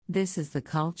This is the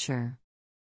culture.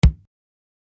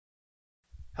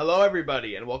 Hello,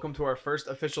 everybody, and welcome to our first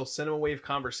official Cinema Wave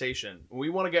conversation. We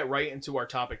want to get right into our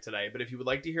topic today, but if you would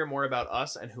like to hear more about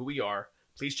us and who we are,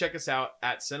 please check us out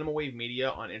at Cinema Wave Media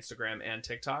on Instagram and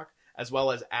TikTok, as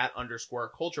well as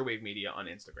 @_Culture Wave Media on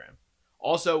Instagram.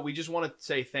 Also, we just want to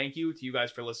say thank you to you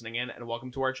guys for listening in and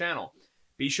welcome to our channel.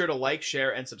 Be sure to like,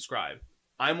 share, and subscribe.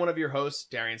 I'm one of your hosts,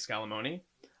 Darian Scalamoni.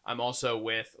 I'm also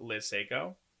with Liz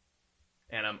Seiko,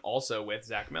 and I'm also with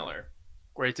Zach Miller.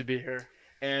 Great to be here.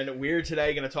 And we're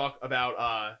today going to talk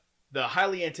about the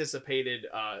highly anticipated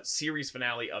series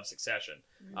finale of Succession,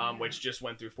 which just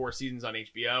went through 4 seasons on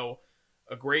HBO.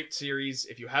 A great series.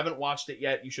 If you haven't watched it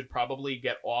yet, you should probably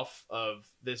get off of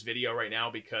this video right now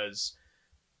because,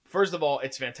 first of all,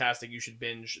 it's fantastic. You should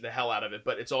binge the hell out of it.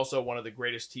 But it's also one of the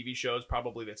greatest TV shows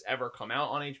probably that's ever come out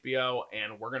on HBO,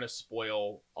 and we're going to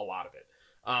spoil a lot of it.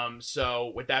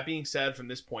 So with that being said, from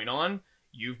this point on,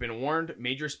 you've been warned.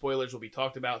 Major spoilers will be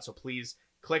talked about, so please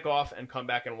click off and come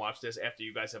back and watch this after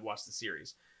you guys have watched the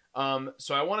series.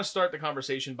 So I want to start the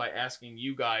conversation by asking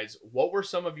you guys, what were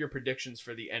some of your predictions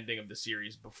for the ending of the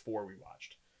series before we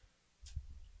watched?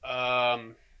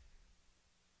 I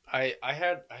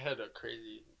had a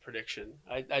crazy prediction.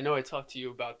 I know I talked to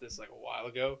you about this like a while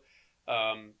ago.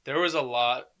 There was a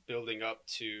lot building up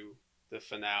to the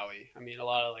finale. I mean, a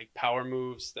lot of like power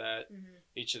moves that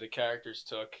each of the characters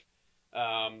took.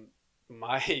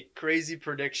 My crazy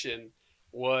prediction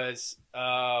was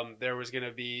there was going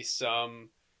to be some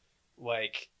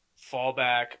like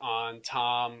fallback on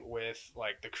Tom with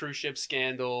like the cruise ship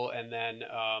scandal, and then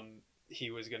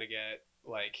he was going to get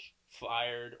like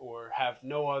fired or have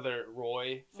no other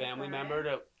Roy family member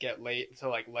to get lay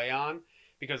on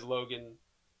because Logan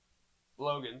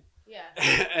yeah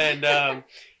and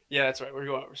yeah, that's right, we're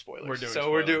going over spoilers. We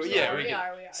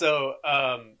are. So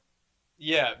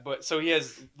yeah, but so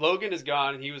Logan is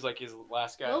gone, and he was like his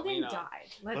last guy. Logan died.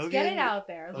 Let's get it out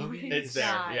there. Logan it's there.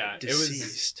 died. Yeah,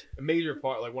 Deceased. It was a major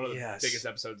part, like one of the biggest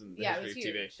episodes in the history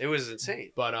of TV. It was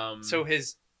insane. But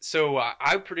So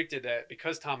I predicted that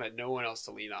because Tom had no one else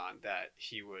to lean on, that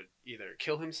he would either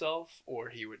kill himself or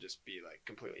he would just be like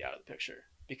completely out of the picture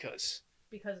because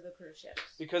of the cruise ships.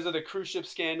 Because of the cruise ship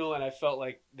scandal, and I felt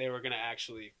like they were gonna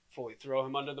actually fully throw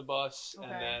him under the bus,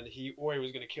 and then he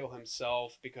was gonna kill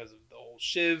himself because of the whole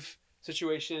Shiv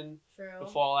situation. True. The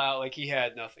fallout, like he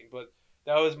had nothing. But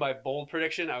that was my bold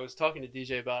prediction. I was talking to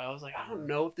DJ about it. I was like, I don't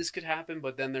know if this could happen,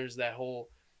 but then there's that whole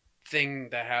thing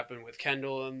that happened with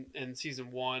Kendall in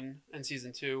season 1 and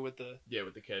season 2 with the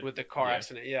kid with the car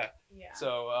accident. Yeah.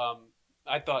 So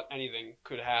I thought anything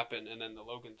could happen, and then the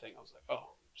Logan thing, I was like,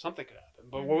 oh, something could happen.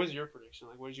 But what was your prediction?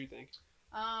 Like, what did you think?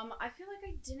 I feel like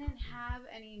I didn't have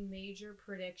any major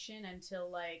prediction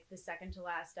until like the second to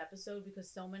last episode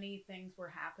because so many things were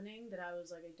happening that I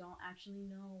was like, I don't actually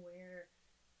know where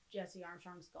Jesse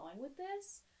Armstrong's going with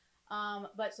this.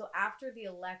 But so after the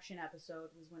election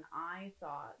episode was when I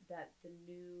thought that the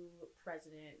new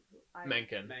president,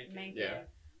 Mencken,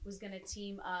 was going to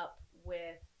team up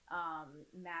with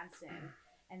Madsen.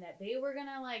 And that they were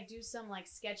gonna like do some like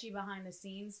sketchy behind the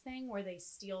scenes thing where they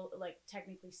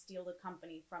technically steal the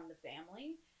company from the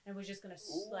family, and was just gonna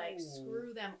like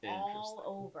screw them all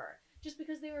over, just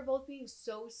because they were both being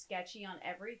so sketchy on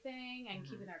everything and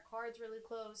keeping their cards really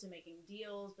close and making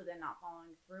deals, but then not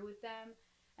following through with them.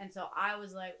 And so I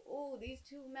was like, oh, these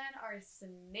two men are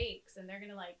snakes, and they're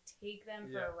gonna like take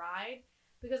them for a ride,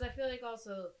 because I feel like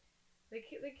also.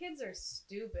 The kids are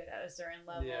stupid at a certain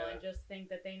level and just think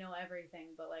that they know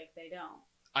everything, but like they don't.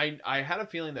 I had a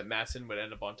feeling that Madsen would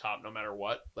end up on top no matter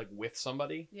what, like with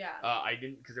somebody. Yeah. I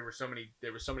didn't, because there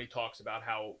were so many talks about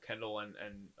how Kendall and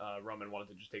Roman wanted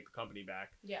to just take the company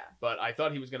back. Yeah. But I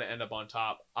thought he was going to end up on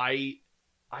top. I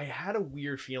had a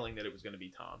weird feeling that it was going to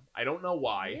be Tom. I don't know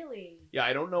why. Really? Yeah,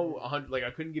 I don't know. I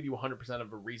couldn't give you 100%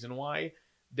 of a reason why.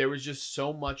 There was just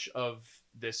so much of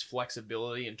this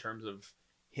flexibility in terms of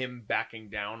him backing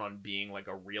down on being like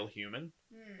a real human.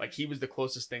 Like he was the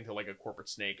closest thing to like a corporate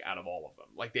snake out of all of them.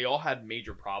 Like they all had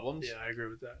major problems. Yeah, I agree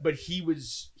with that. But he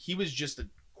was just a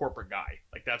corporate guy.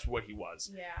 Like that's what he was.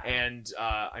 Yeah. And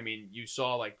I mean, you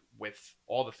saw like with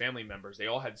all the family members, they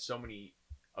all had so many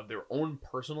of their own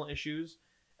personal issues.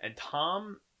 And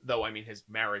Tom, though, I mean, his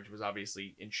marriage was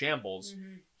obviously in shambles.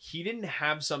 He didn't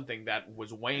have something that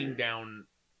was weighing down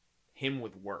him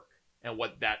with work. And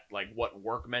what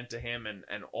work meant to him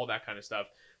and all that kind of stuff.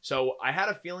 So I had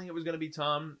a feeling it was going to be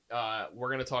Tom. We're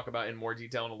going to talk about in more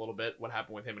detail in a little bit what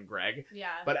happened with him and Greg. Yeah.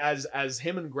 But as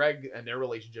him and Greg and their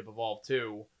relationship evolved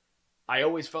too, I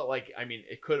always felt like, I mean,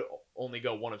 it could only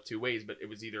go one of two ways, but it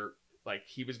was either like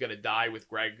he was going to die with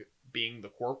Greg being the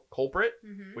culprit,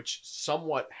 Mm-hmm. which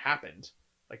somewhat happened.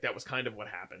 Like that was kind of what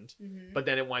happened. Mm-hmm. But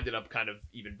then it winded up kind of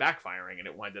even backfiring, and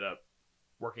it winded up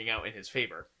working out in his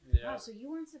favor. Yeah. Wow, so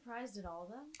you weren't surprised at all,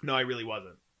 though? No, I really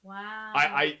wasn't. Wow.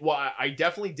 I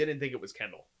definitely didn't think it was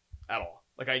Kendall at all.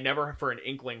 Like I never for an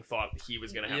inkling thought he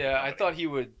was gonna have. Yeah, I thought he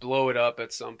would blow it up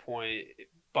at some point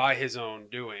by his own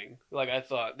doing. Like I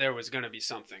thought there was going to be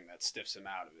something that stiffs him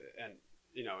out of it, and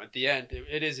at the end,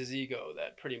 it is his ego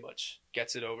that pretty much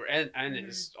gets it over, and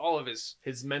his all of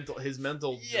his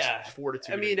mental Yeah. just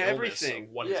fortitude. I mean, and illness everything. of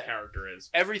what Yeah. his character is.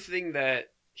 everything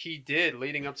that he did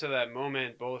leading up to that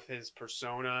moment, both his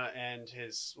persona and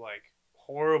his like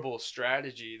horrible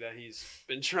strategy that he's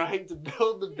been trying to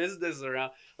build the business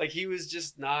around. Like he was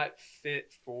just not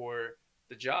fit for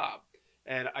the job.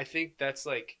 And I think that's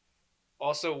like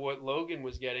also what Logan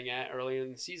was getting at earlier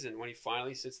in the season when he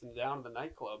finally sits them down at the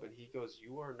nightclub and he goes,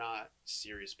 "You are not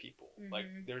serious people. Like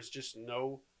there's just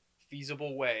no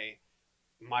feasible way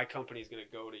my company is going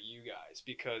to go to you guys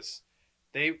because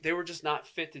they were just not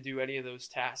fit to do any of those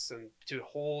tasks and to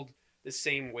hold the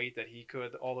same weight that he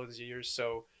could all those years."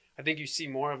 So I think you see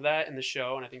more of that in the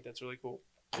show, and I think that's really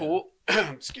cool.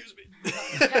 Excuse me.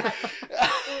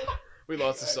 We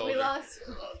lost the soldier. We lost.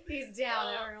 He's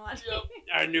down, everyone. Yep.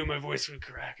 I knew my voice would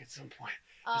crack at some point.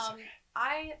 It's okay.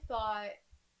 I thought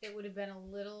it would have been a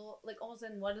little like all of a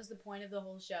sudden, what is the point of the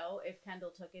whole show if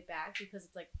Kendall took it back? Because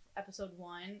it's like episode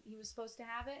 1, he was supposed to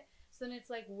have it. So then it's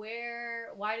like,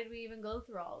 why did we even go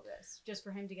through all of this just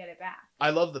for him to get it back? I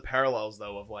love the parallels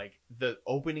though of like the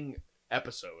opening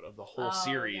episode of the whole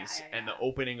series and the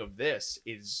opening of this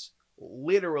is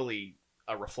literally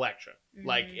a reflection.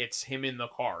 Like it's him in the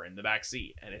car in the back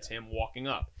seat and it's him walking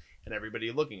up and everybody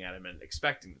looking at him and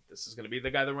expecting that this is going to be the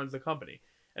guy that runs the company.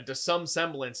 And to some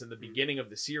semblance in the beginning of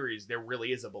the series, there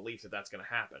really is a belief that that's going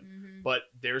to happen. But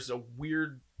there's a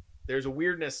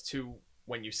weirdness to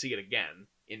when you see it again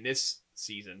in this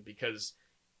season because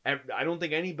I don't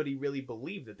think anybody really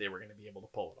believed that they were going to be able to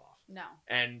pull it off. No.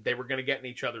 And they were going to get in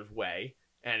each other's way.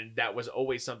 And that was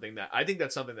always something that I think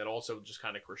that's something that also just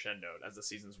kind of crescendoed as the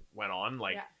seasons went on.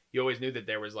 Like you always knew that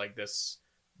there was like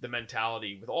the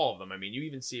mentality with all of them. I mean, you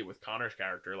even see it with Connor's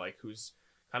character, like who's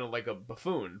kind of like a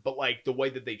buffoon, but like the way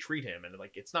that they treat him and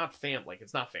like, it's not family,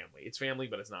 it's family,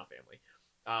 but it's not family.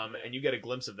 And you get a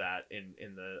glimpse of that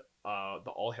in the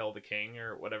All Hail the King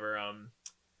or whatever.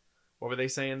 What were they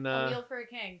saying? A meal for a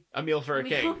king. A meal for a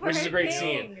king, which is a great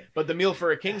scene. But the meal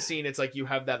for a king scene, it's like you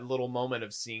have that little moment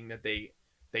of seeing that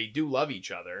they do love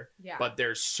each other, but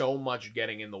there's so much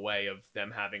getting in the way of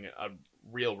them having a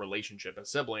real relationship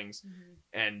as siblings,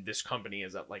 and this company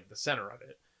is at like the center of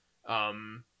it.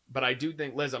 But I do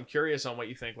think, Liz, I'm curious on what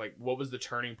you think. Like, what was the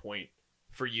turning point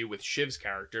for you with Shiv's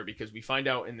character? Because we find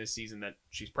out in this season that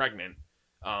she's pregnant,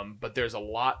 but there's a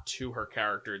lot to her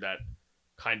character that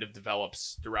kind of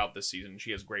develops throughout the season.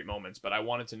 She has great moments, but I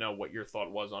wanted to know what your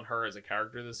thought was on her as a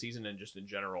character this season and just in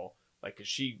general. Like, cause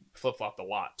she flip-flopped a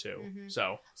lot too.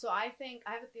 So I think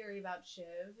I have a theory about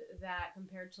Shiv that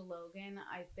compared to Logan,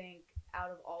 I think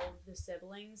out of all of the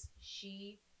siblings,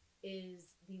 she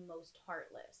is the most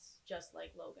heartless, just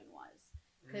like Logan was.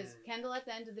 Because Kendall, at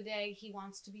the end of the day, he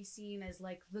wants to be seen as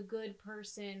like the good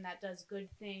person that does good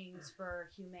things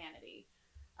for humanity.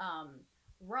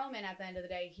 Roman, at the end of the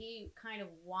day, he kind of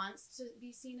wants to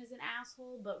be seen as an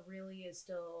asshole, but really is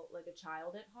still like a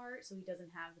child at heart. So he doesn't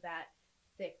have that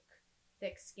thick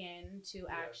skin to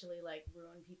actually like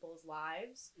ruin people's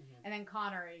lives. And then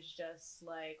Connor is just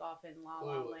like off in La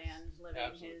La Land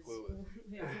living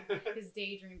his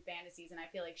daydream fantasies. And I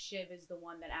feel like Shiv is the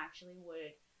one that actually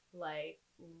would like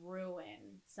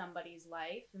ruin somebody's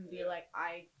life and be like,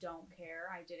 I don't care,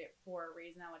 I did it for a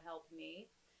reason that would help me.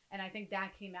 And I think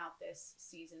that came out this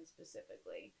season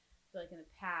specifically. I feel like in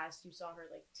the past you saw her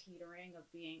like teetering of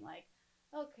being like,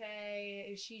 okay,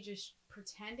 is she just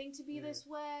pretending to be this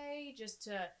way just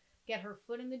to get her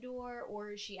foot in the door,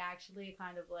 or is she actually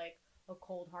kind of like a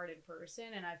cold-hearted person?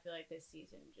 And I feel like this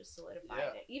season just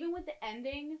solidified it. Even with the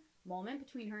ending moment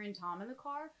between her and Tom in the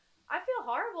car, I feel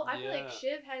horrible. I feel like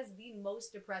Shiv has the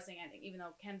most depressing ending, even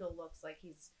though Kendall looks like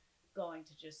he's going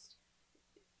to just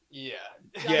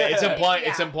it's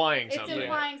implying something. It's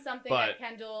implying something that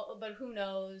Kendall, but who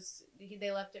knows?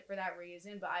 They left it for that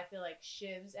reason. But I feel like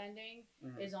Shiv's ending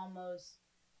is almost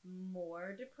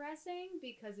more depressing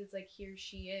because it's like here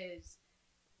she is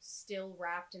still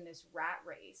wrapped in this rat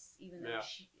race, even though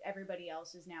everybody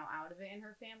else is now out of it in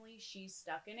her family. She's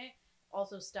stuck in it,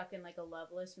 also stuck in like a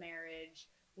loveless marriage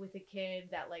with a kid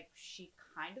that like she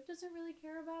kind of doesn't really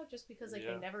care about, just because like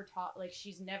they never talk, like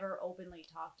she's never openly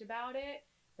talked about it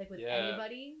like with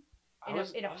anybody. in a I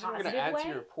was going positive to add way. to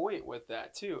your point with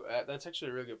that too. That's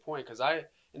actually a really good point because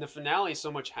in the finale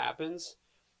so much happens,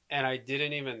 and I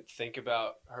didn't even think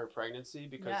about her pregnancy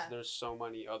because Yeah. there's so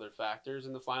many other factors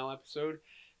in the final episode.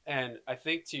 And I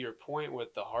think to your point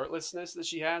with the heartlessness that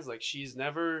she has, like she's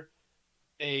never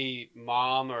a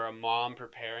mom or a mom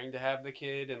preparing to have the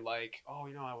kid and like, oh,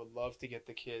 I would love to get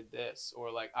the kid this,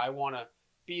 or like I want to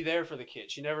be there for the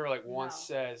kid. She never like once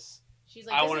No. says, She's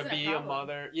like, I this want to isn't a be a problem.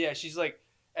 mother. Yeah, she's like,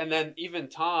 and then even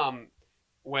Tom,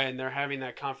 when they're having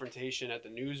that confrontation at the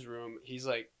newsroom, he's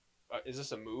like, is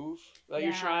this a move that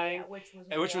you're trying?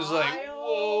 Yeah, Which was like,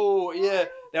 whoa, yeah,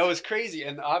 that was crazy.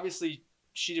 And obviously,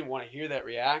 she didn't want to hear that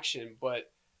reaction,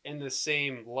 but in the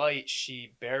same light,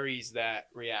 she buries that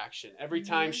reaction. Every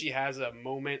time Mhm. she has a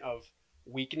moment of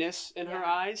weakness in her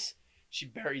Yeah. eyes, she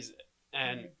buries it.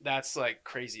 And Mhm. that's like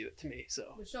crazy to me.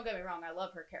 So, Which, don't get me wrong, I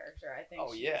love her character. I think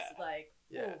Oh, she's yeah. like,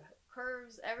 Yeah.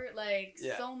 curves,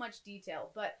 Yeah. so much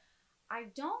detail. But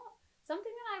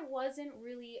something that I wasn't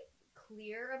really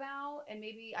clear about, and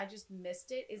maybe I just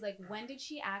missed it, is like, when did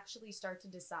she actually start to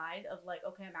decide of like,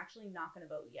 okay, I'm actually not going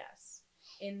to vote yes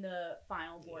in the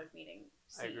final board meeting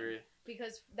scene? I agree.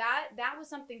 Because that was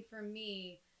something for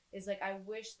me, is like, I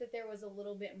wish that there was a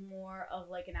little bit more of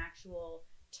like an actual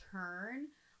turn.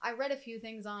 I read a few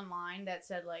things online that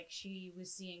said like she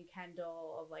was seeing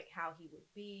Kendall of like how he would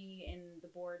be in the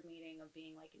board meeting, of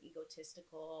being like an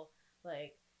egotistical,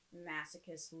 like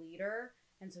masochist leader,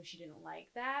 and so she didn't like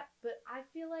that. But I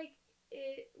feel like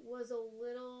it was a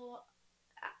little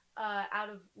out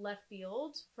of left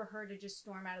field for her to just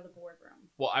storm out of the boardroom.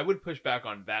 Well, I would push back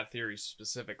on that theory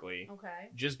specifically, Okay.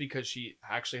 just because she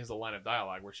actually has a line of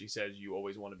dialogue where she says, "You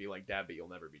always want to be like dad, but you'll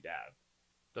never be dad."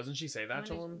 Doesn't she say that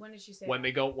to him? When did she say when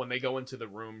that? they go into the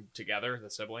room together, the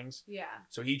siblings? Yeah.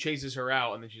 So he chases her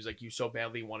out, and then she's like, "You so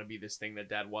badly want to be this thing that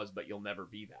dad was, but you'll never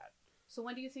be that." So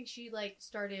when do you think she like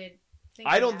started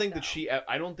thinking I don't think though?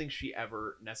 I don't think she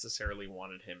ever necessarily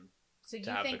wanted him. So you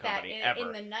to have think the that company, in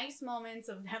ever. the nice moments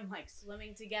of them like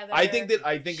swimming together? I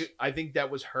think that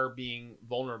was her being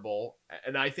vulnerable,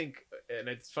 and I think, and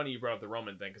it's funny you brought up the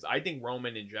Roman thing, because I think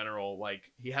Roman in general,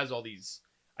 like, he has all these.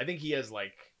 I think he has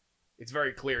like, it's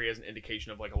very clear he has an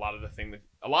indication of like a lot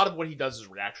of what he does is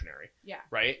reactionary. Yeah.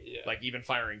 Right. Yeah. Like even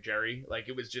firing Jerry, like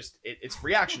it was just it's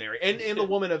reactionary, and the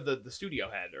woman of the studio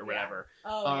head or whatever.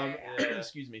 Oh yeah.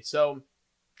 Excuse me. So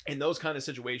in those kind of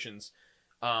situations,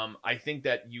 I think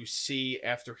that you see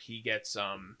after he gets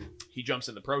he jumps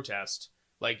in the protest,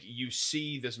 like you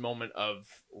see this moment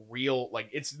of real, like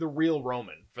it's the real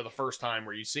Roman for the first time,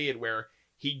 where you see it, where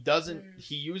he doesn't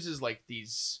he uses like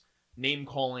these name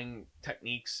calling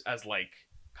techniques as like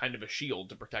kind of a shield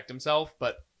to protect himself,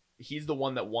 but he's the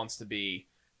one that wants to be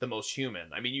the most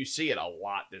human. I mean, you see it a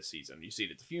lot this season. You see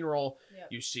it at the funeral. Yep.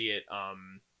 You see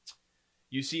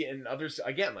it in others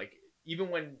again, like even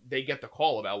when they get the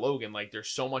call about Logan, like there's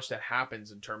so much that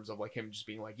happens in terms of like him just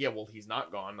being like, yeah, well, he's not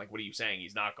gone. Like, what are you saying?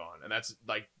 He's not gone. And that's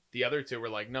like the other two were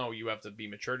like, no, you have to be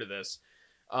mature to this.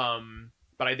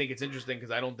 But I think it's interesting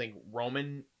because I don't think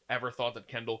Roman ever thought that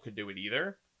Kendall could do it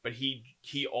either. But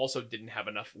he also didn't have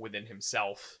enough within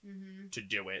himself to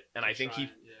do it. And I think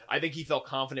he felt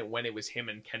confident when it was him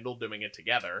and Kendall doing it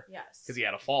together. Yes. Because he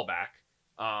had a fallback.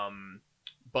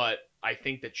 But I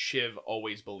think that Shiv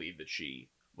always believed that she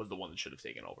was the one that should have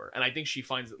taken over. And I think she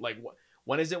finds that, like,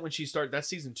 when is it when she started? That's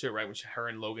season 2, right? When her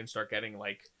and Logan start getting,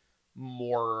 like,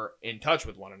 more in touch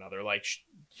with one another. Like,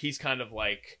 he's kind of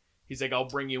like, he's like, I'll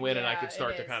bring you in and I could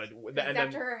start to kind of... And then,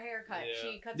 after her haircut. Yeah.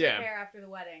 She cuts her hair after the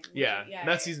wedding. And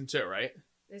that's season 2, right?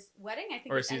 This wedding, I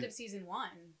think, is end of season 1.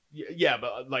 Yeah,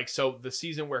 but, like, so the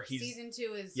season where he's... Season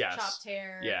 2 is chopped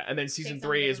hair. Yeah, and then season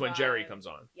 3 is when Jerry comes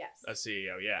on. Yes. As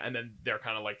CEO, yeah. And then they're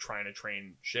kind of, like, trying to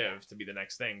train Shiv to be the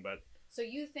next thing, but... So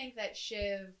you think that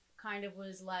Shiv kind of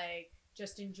was like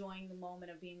just enjoying the moment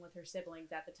of being with her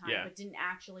siblings at the time, but didn't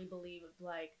actually believe,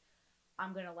 like,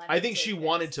 I'm gonna let. I think she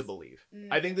wanted to believe.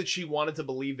 Mm-hmm. I think that she wanted to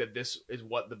believe that this is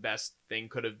what the best thing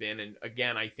could have been. And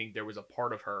again, I think there was a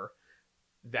part of her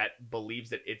that believes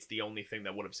that it's the only thing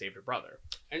that would have saved her brother.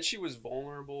 And she was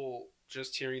vulnerable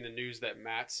just hearing the news that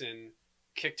Matsson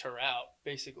kicked her out,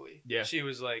 basically. Yeah. She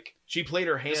was like... She played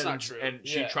her hand, and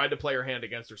she Yeah. tried to play her hand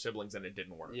against her siblings, and it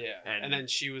didn't work. Yeah. And then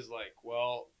she was like,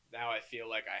 well, now I feel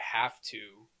like I have to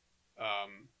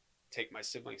take my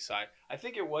sibling's side. I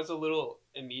think it was a little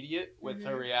immediate with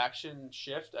her reaction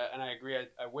shift, and I agree.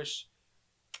 I wish...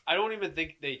 I don't even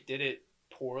think they did it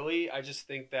poorly. I just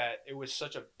think that it was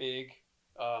such a big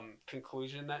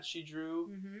conclusion that she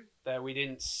drew that we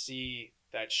didn't see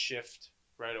that shift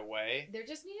right away. There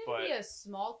just needed But- to be a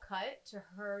small cut to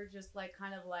her, just like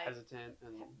kind of like Hesitant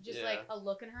and just yeah. like a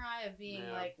look in her eye of being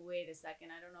Yeah. like, wait a second,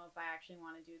 I don't know if I actually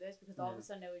want to do this, because all of a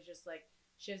sudden it was just like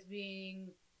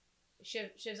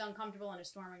Shiv's uncomfortable and is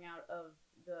storming out of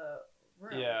the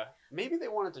room. Yeah, maybe they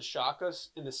wanted to shock us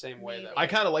in the same way that Maybe. I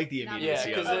kind of like the Not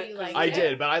immediacy Yeah, of 'cause it. you like I it?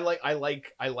 did, but I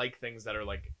like things that are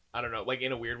like, I don't know, like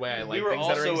in a weird way. I We like were things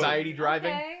that are also- anxiety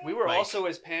driving. Okay. we were Like- also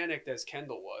as panicked as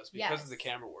Kendall was because of the Yes.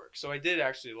 camera work. So I did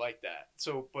actually like that.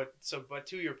 But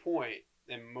to your point,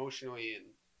 emotionally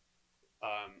and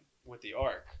with the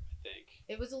arc, I think.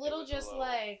 It was a little was a just little-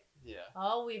 like, Yeah.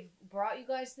 oh, we've brought you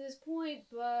guys to this point,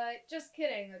 but just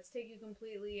kidding. Let's take you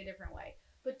completely a different way.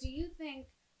 But do you think,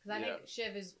 because I Yeah. think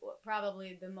Shiv is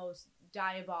probably the most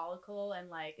diabolical and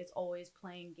like is always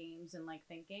playing games and like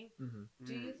thinking. Mm-hmm.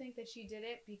 Do Mm. you think that she did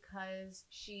it because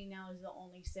she now is the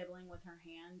only sibling with her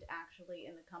hand actually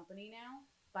in the company now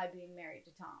by being married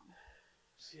to Tom?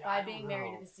 See, By I being don't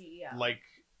married know. to the CEO. Like,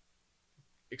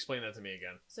 explain that to me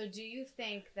again. So do you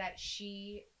think that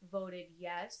she voted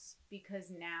yes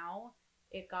because now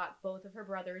it got both of her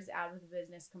brothers out of the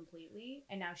business completely,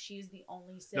 and now she's the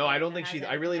only sibling? No, I don't that think has she. any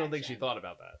I really don't think she connection? thought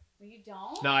about that. You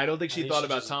don't? No, I don't think I she think thought she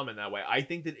about just- Tom in that way. I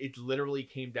think that it literally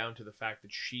came down to the fact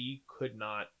that she could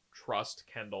not trust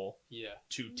Kendall Yeah.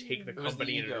 to take the It was the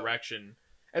company in a ego. direction.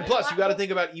 And But plus, why- you got to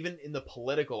think about even in the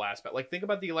political aspect. Like, think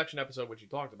about the election episode, which you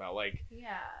talked about. Like,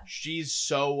 Yeah. she's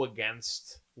so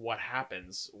against what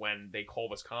happens when they call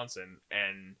Wisconsin,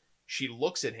 and she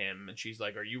looks at him and she's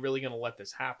like, "Are you really going to let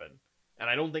this happen?" And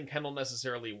I don't think Kendall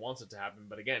necessarily wants it to happen,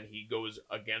 but again, he goes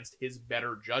against his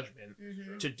better judgment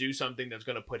Mm-hmm. to do something that's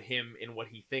going to put him in what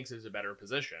he thinks is a better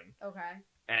position. Okay.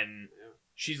 And Yeah.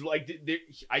 she's like,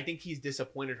 I think he's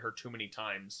disappointed her too many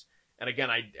times. And again,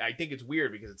 I think it's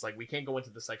weird because it's like we can't go into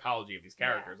the psychology of these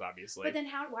characters, obviously. But then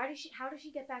how does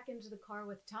she get back into the car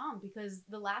with Tom? Because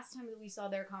the last time that we saw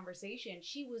their conversation,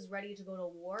 she was ready to go to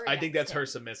war. I think that's against her him.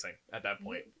 submissing at that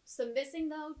point. Submissing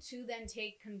though to then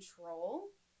take control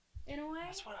in a way.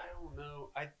 That's what I don't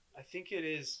know. I think it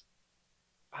is.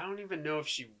 I don't even know if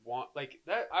she like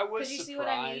that. I was Because you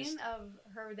surprised. see what I mean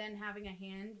of her then having a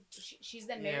hand. She's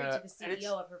then married Yeah, to the and it's-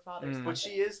 CEO of her father's Mm. But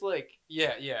company. she is like,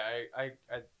 yeah. I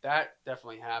that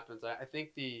definitely happens. I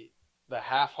think the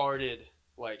half-hearted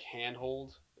like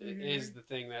handhold Mhm. is the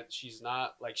thing that she's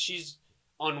not like. She's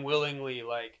unwillingly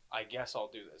like, I guess I'll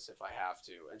do this if I have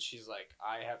to, and she's like,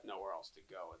 I have nowhere else to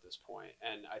go at this point,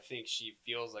 and I think she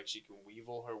feels like she can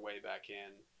weevil her way back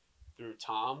in through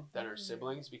Tom than her Mhm.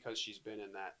 siblings because she's been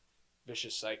in that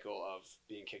vicious cycle of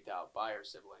being kicked out by her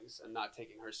siblings and not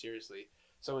taking her seriously.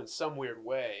 So in some weird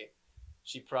way,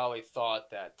 she probably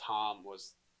thought that Tom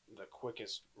was the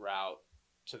quickest route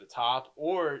to the top,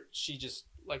 or she just,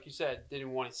 like you said,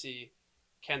 didn't want to see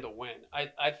Kendall win.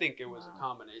 I think it was Wow. a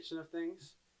combination of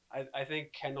things. I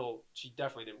think Kendall, she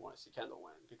definitely didn't want to see Kendall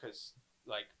win because,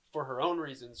 like, for her own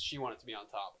reasons, she wanted to be on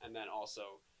top, and then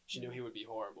also she knew he would be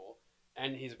horrible,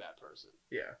 and he's a bad person.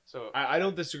 Yeah. So I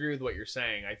don't disagree with what you're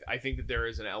saying. I think that there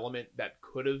is an element that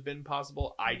could have been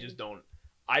possible. I just don't.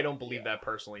 I don't believe Yeah. that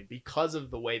personally because of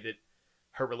the way that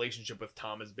her relationship with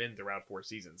Tom has been throughout 4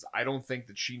 seasons. I don't think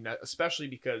that especially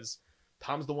because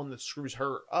Tom's the one that screws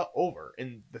her over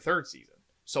in the 3rd season.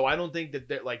 So I don't think that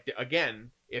they're like,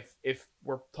 again, if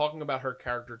we're talking about her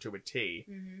character to a T,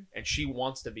 Mm-hmm. and she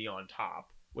wants to be on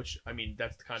top, which I mean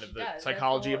that's kind of She the does. That's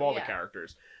psychology the of all whole- the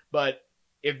characters. But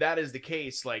if that is the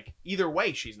case, like either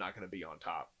way, she's not going to be on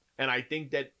top. And I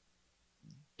think that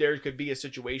there could be a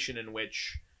situation in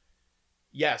which,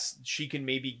 yes, she can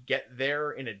maybe get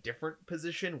there in a different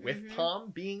position with Mhm.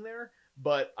 Tom being there.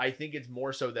 But I think it's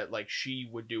more so that like she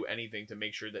would do anything to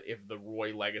make sure that if the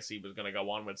Roy legacy was going to go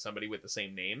on with somebody with the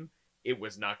same name, it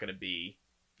was not going to be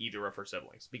either of her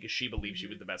siblings because she believed she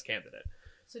was the best candidate.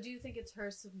 So do you think it's her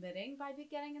submitting by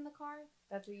getting in the car?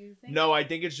 That's what you think? No, I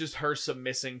think it's just her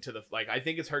submissing to the I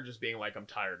think it's her just being like, I'm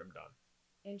tired, I'm done.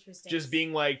 Interesting. Just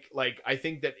being like I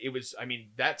think that it was. I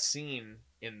mean, that scene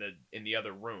in the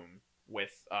other room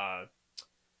with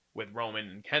Roman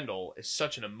and Kendall is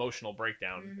such an emotional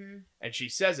breakdown, Mm-hmm. and she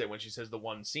says it when she says the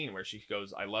one scene where she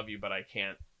goes, "I love you, but I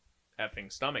can't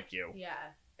effing stomach you,"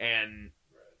 Yeah. and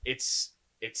it's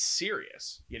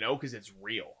serious, you know, because it's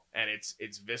real and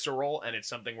it's visceral and it's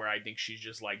something where I think she's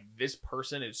just like, this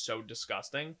person is so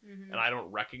disgusting Mm-hmm. and I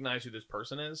don't recognize who this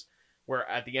person is. Where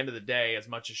at the end of the day, as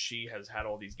much as she has had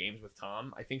all these games with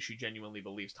Tom, I think she genuinely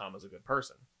believes Tom is a good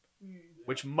person,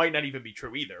 which might not even be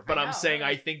true either. But I I'm know, saying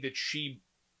right? I think that she,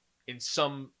 to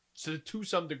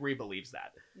some degree, believes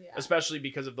that, Yeah. especially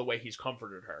because of the way he's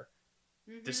comforted her,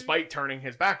 Mhm. despite turning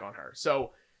his back on her.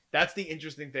 So that's the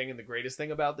interesting thing and the greatest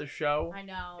thing about this show. I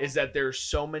know. Is that there's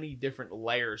so many different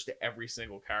layers to every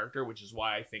single character, which is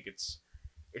why I think it's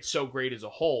so great as a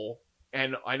whole.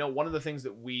 And I know one of the things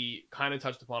that we kind of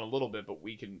touched upon a little bit, but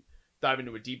we can dive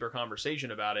into a deeper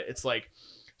conversation about it. It's like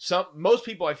most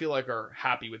people I feel like are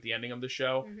happy with the ending of the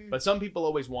show, but some people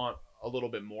always want a little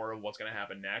bit more of what's going to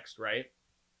happen next, right?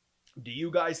 Do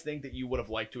you guys think that you would have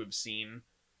liked to have seen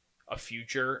a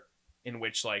future in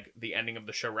which like the ending of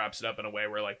the show wraps it up in a way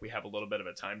where like we have a little bit of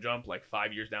a time jump, like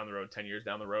 5 years down the road, 10 years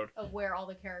down the road, of where all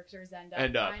the characters end up?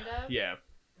 Kind of. Yeah.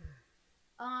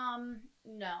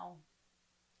 No,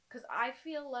 because I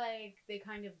feel like they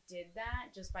kind of did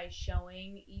that just by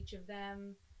showing each of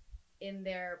them in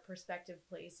their perspective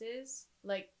places.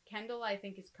 Like Kendall, I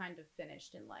think is kind of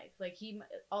finished in life. Like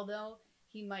although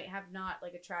he might have not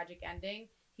like a tragic ending,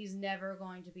 he's never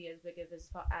going to be as big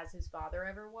as his father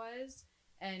ever was.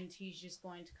 And he's just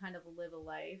going to kind of live a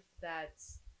life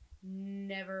that's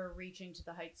never reaching to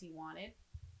the heights he wanted.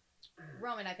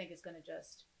 Roman, I think, is going to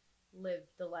just live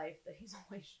the life that he's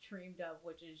always dreamed of,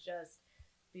 which is just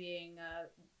being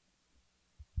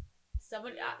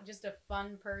just a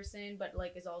fun person, but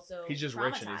like is also he's just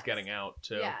rich and he's getting out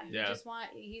too. Yeah,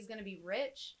 he's going to be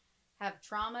rich, have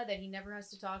trauma that he never has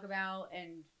to talk about,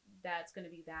 and that's going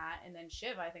to be that. And then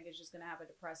Shiv, I think, is just going to have a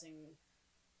depressing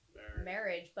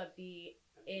marriage, but be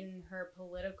in her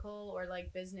political or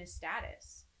like business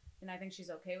status, and I think she's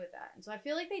okay with that. And so I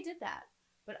feel like they did that,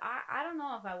 but I don't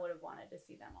know if I would have wanted to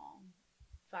see them all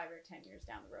 5 or 10 years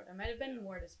down the road. I might have been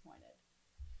more disappointed.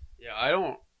 Yeah,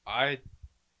 I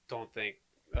don't think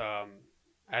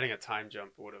adding a time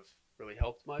jump would have really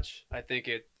helped much. I think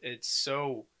it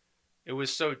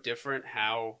was so different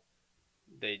how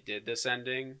they did this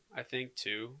ending, I think,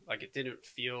 too. Like, it didn't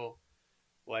feel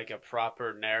like a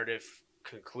proper narrative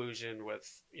conclusion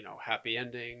with, happy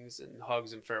endings and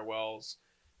hugs and farewells.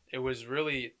 It was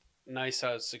really nice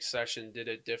how Succession did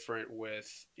it different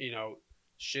with,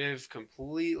 Shiv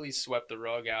completely swept the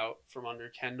rug out from under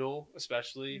Kendall,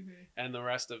 especially, and the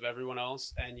rest of everyone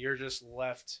else. And you're just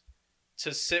left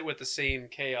to sit with the same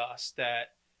chaos that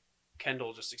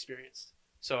Kendall just experienced.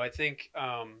 So I think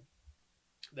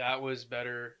that was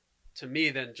better to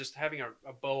me than just having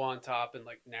a bow on top and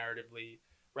like narratively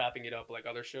wrapping it up like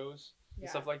other shows and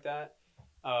stuff like that.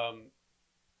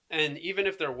 And even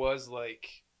if there was like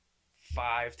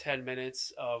 5-10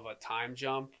 minutes of a time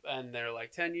jump and they're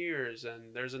like 10 years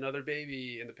and there's another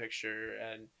baby in the picture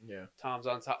and Tom's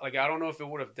on top, like I don't know if it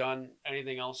would have done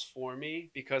anything else for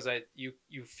me, because you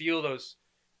feel those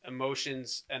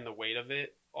emotions and the weight of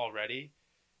it already.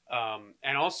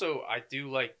 And also I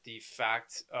do like the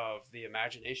fact of the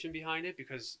imagination behind it,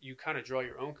 because you kind of draw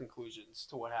your own conclusions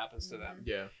to what happens to them.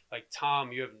 Yeah. Like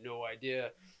Tom, you have no idea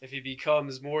if he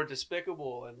becomes more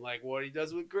despicable and like what he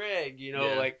does with Greg,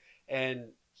 like, and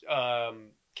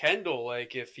Kendall,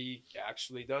 like if he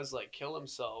actually does like kill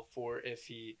himself, or if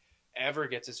he ever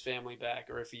gets his family back,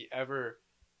 or if he ever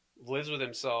lives with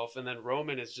himself. And then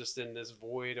Roman is just in this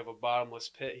void of a bottomless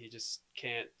pit he just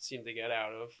can't seem to get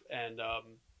out of. And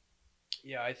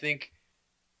I think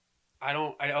I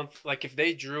don't like, if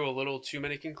they drew a little too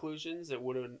many conclusions, it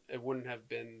wouldn't have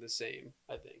been the same,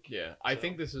 I think. Yeah, I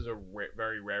think this is a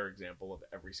very rare example of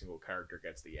every single character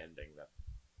gets the ending that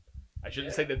I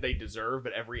shouldn't say that they deserve,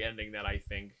 but every ending that I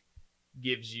think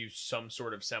gives you some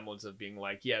sort of semblance of being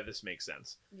like, yeah, this makes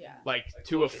sense. Yeah. Like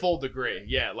to a full degree.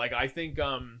 Yeah. Like I think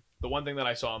the one thing that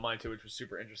I saw online too, which was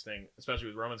super interesting, especially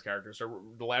with Roman's character. So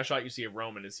the last shot you see of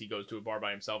Roman is he goes to a bar by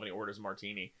himself and he orders a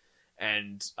martini.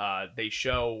 And they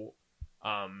show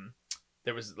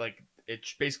there was like, it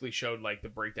basically showed like the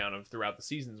breakdown of throughout the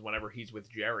seasons. Whenever he's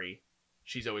with Jerry,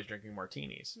 she's always drinking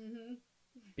martinis. Mm-hmm.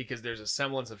 Because there's a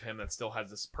semblance of him that still has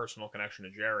this personal connection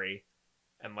to Jerry,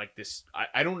 and like this,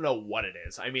 I don't know what it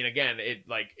is. I mean, again,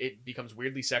 it becomes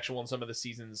weirdly sexual in some of the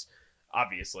seasons,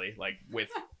 obviously, like with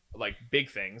like big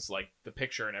things like the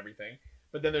picture and everything.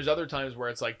 But then there's other times where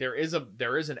it's like there is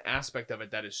an aspect of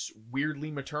it that is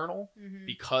weirdly maternal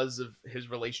because of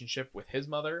his relationship with his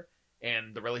mother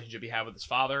and the relationship he had with his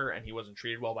father, and he wasn't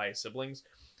treated well by his siblings.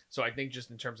 So I think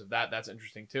just in terms of that, that's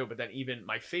interesting too. But then even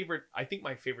my favorite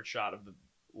shot of the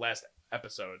last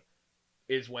episode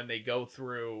is when they go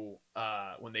through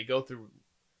now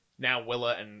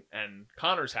Willa and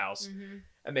Connor's house,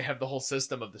 and they have the whole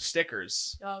system of the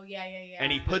stickers. Oh yeah.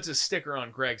 And he puts a sticker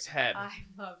on Greg's head. I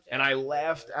loved it. And I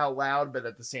laughed out loud, but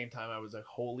at the same time I was like,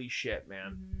 holy shit,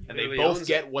 man. And they both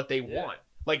get what they want.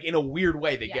 Like in a weird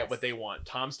way, they get what they want.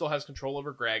 Tom still has control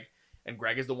over Greg, and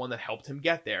Greg is the one that helped him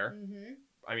get there.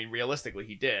 I mean, realistically,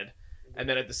 he did. And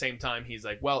then at the same time, he's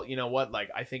like, well, you know what? Like,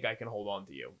 I think I can hold on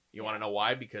to you. You want to know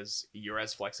why? Because you're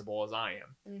as flexible as I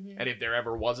am. Mm-hmm. And if there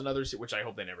ever was another, which I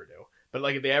hope they never do, but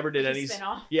like if they ever did Like a any,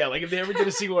 spin-off. yeah, like if they ever did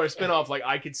a sequel or a spinoff, like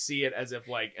I could see it as if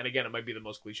like, and again, it might be the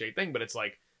most cliche thing, but it's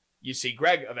like you see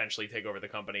Greg eventually take over the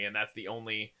company, and that's the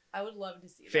only I would love to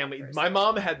see family. that My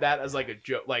mom had that as like a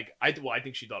joke. Like I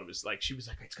think she thought it was like she was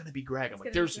like, it's gonna be Greg. I'm It's like,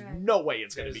 gonna be there's Greg. no way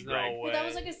it's gonna There's be no Greg. way. But that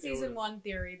was like a It season was- 1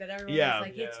 theory that everyone Yeah. was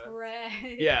like, it's Yeah.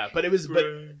 Greg. Yeah, but it was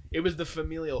the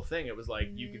familial thing. It was like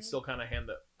you Mhm. could still kind of hand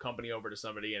the company over to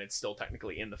somebody, and it's still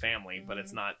technically in the family, but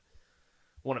it's Mhm. not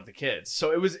one of the kids.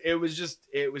 So it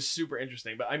was super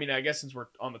interesting. But I mean, I guess since we're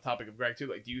on the topic of Greg too,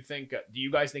 like, do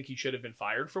you guys think he should have been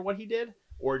fired for what he did,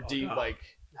 or do you no. like?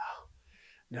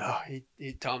 No,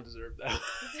 he Tom deserved that.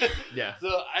 Yeah. So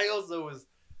I also was,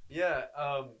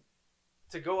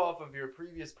 to go off of your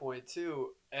previous point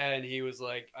too, and he was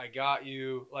like, I got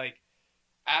you. Like,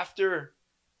 after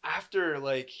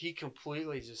like he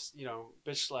completely just,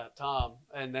 bitch slapped Tom,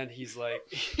 and then he's like,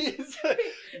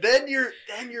 then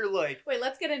you're like, Wait,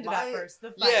 let's get into that My- first.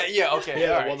 The fight. yeah, okay.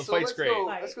 Yeah, all right. well, the So fight's let's great. go-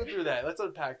 let's go through that. Let's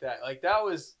unpack that. Like, that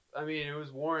was, I mean, it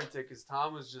was warranted because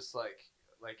Tom was just like,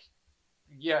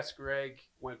 yes, Greg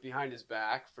went behind his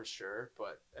back for sure,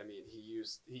 but I mean,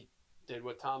 he did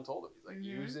what Tom told him. He's like, Mhm.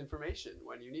 use information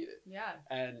when you need it, Yeah.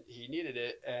 and he needed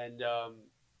it, and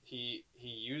he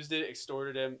used it,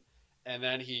 extorted him, and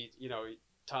then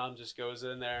Tom just goes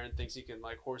in there and thinks he can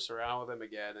like horse around with him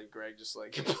again, and Greg just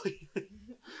like completely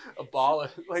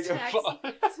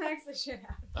Smacks the shit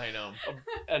out. I know.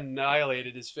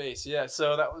 annihilated his face. Yeah,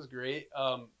 so that was great.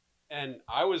 And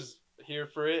I was here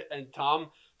for it. And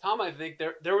Tom, I think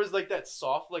there was like that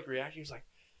soft like reaction. He was like,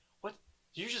 "What?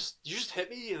 You just hit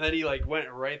me?" And then he like went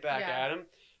right back Yeah. at him.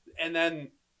 And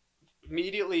then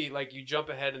immediately like you jump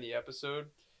ahead in the episode,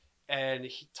 and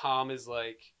Tom is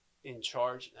like in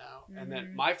charge now. And then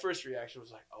Mhm. my first reaction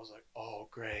was like, "Oh,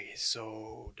 Greg is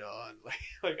so done."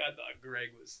 Like I thought Greg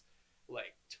was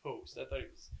like toast. I thought he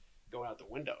was going out the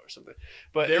window or something.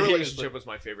 But Their he was, relationship like- was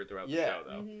my favorite throughout the Yeah. show,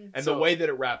 though. Mhm. And So- the way that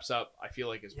it wraps up, I feel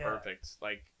like is Yeah. perfect.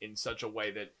 Like in such a way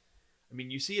that, I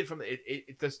mean, you see it from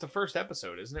that's the first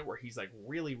episode, isn't it, where he's like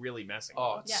really, really messing.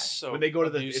 Oh, with it. it's Yes. so when they go to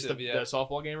the abusive, the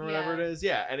softball game or whatever Yeah. it is,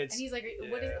 yeah, and And it's he's like,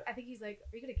 "What is?" Yeah. I think he's like,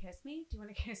 "Are you gonna kiss me? Do you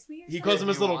want to kiss me?" Or he something?" calls him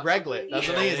his Do you little want Greglet. something? That's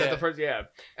the Yeah. thing. Is that Yeah. the first? Yeah,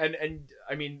 and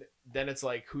I mean, then it's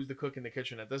like, who's the cook in the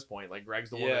kitchen at this point? Like Greg's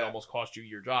the one that Yeah. almost cost you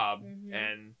your job, Mhm.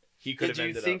 and he could have Do you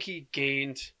ended think up. he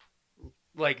gained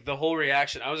like the whole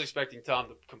reaction? I was expecting Tom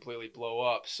to completely blow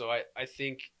up, so I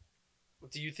think.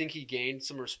 Do you think he gained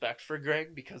some respect for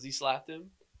Greg because he slapped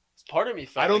him? Part of me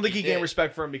felt I don't like think he gained did.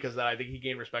 respect for him because of that. I think he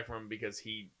gained respect for him because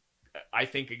I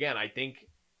think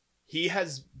he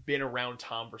has been around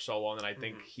Tom for so long, and I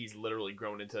think Mhm. he's literally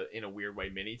grown into, in a weird way,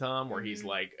 mini Tom, where he's Mhm.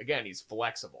 like, again, he's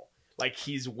flexible. Like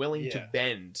he's willing to Yeah.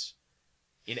 bend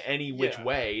in any which Yeah.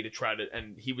 way to try to,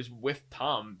 and he was with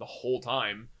Tom the whole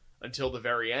time until the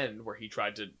very end where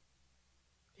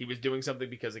he was doing something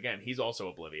because, again, he's also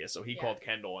oblivious. So he Yeah. called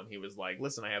Kendall and he was like,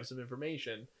 listen, I have some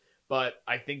information. But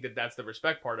I think that that's the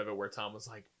respect part of it, where Tom was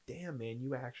like, damn, man,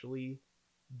 you actually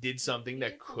did something You that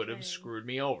did could have something. screwed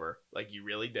me over. Like, you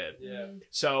really did. Yeah. Mhm.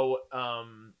 So,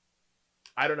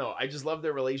 I don't know. I just love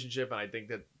their relationship, and I think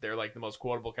that they're like the most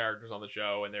quotable characters on the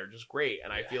show, and they're just great.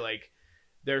 And I Yeah. feel like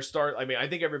I mean, I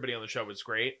think everybody on the show was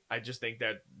great. I just think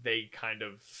that they kind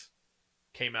of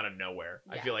came out of nowhere.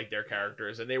 I Yeah. feel like their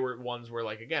characters, and they were ones where,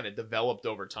 like, again, it developed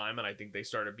over time, and I think they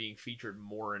started being featured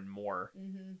more and more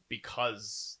Mhm.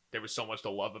 because there was so much to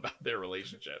love about their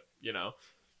relationship, you know?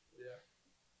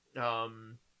 Yeah.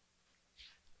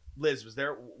 Liz,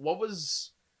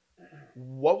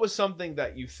 what was something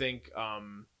that you think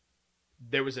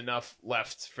there was enough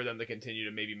left for them to continue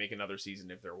to maybe make another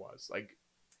season if there was? Like,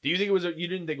 you didn't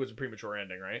think it was a premature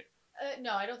ending, right?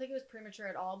 No, I don't think it was premature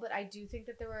at all, but I do think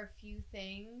that there were a few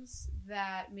things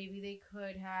that maybe they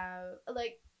could have,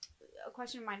 like, a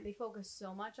question of mine, they focused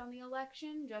so much on the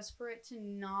election just for it to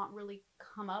not really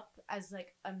come up as,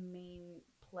 like, a main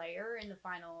player in the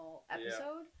final Yeah.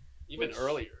 episode. Even Which-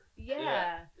 earlier.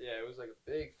 Yeah. Yeah, it was like a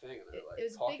big thing. And they're, like, It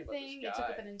was a talking big about this thing. It took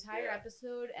up guy. an entire Yeah.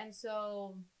 episode, and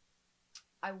so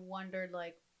I wondered,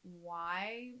 like,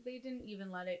 why they didn't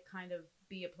even let it kind of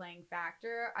be a playing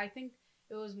factor. I think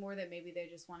it was more that maybe they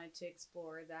just wanted to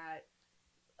explore that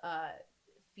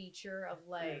feature of,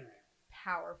 like,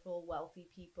 powerful, wealthy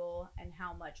people and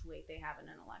how much weight they have in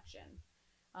an election.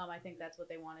 I think that's what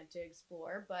they wanted to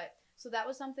explore. But so that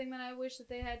was something that I wish that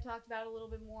they had talked about a little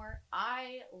bit more.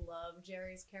 I love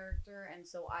Jerry's character, and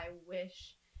so I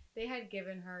wish they had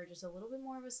given her just a little bit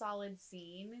more of a solid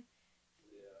scene,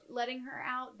 Yeah. letting her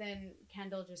out than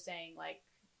Kendall just saying, like,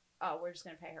 oh, we're just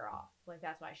gonna pay her off. Like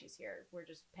that's why she's here. We're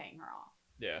just paying her off.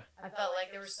 Yeah. I felt like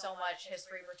there was so much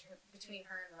history between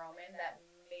her and Roman that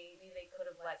maybe they could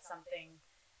have let something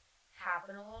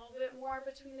happen a little bit more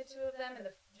between the two of them, and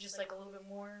just like a little bit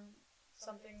more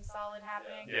something solid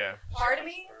happening. Yeah. Part of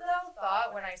me though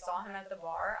thought when I saw him at the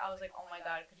bar, I was like, oh my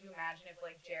god, could you imagine if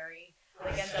like Jerry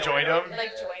like ends up Joined him?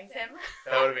 like joins him?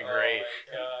 That would have been great.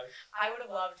 I would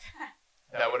have loved that.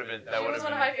 That would have been. She was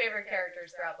one of my favorite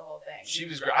characters throughout the whole thing. She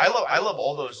was great. I love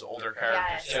all those older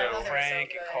characters Yes, I too. thought they were Frank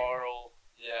so and good. Carl.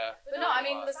 Yeah. But no, I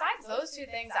mean, besides those two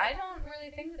things, I don't really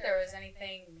think that there was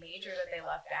anything major that they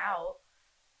left out.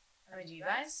 I mean, do you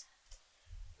guys?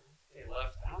 They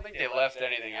left. I don't think they left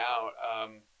anything out.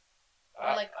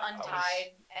 Or like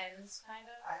untied ends, kind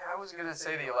of? I was gonna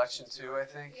say the election too. I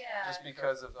think. Yeah. Just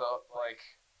because of the like,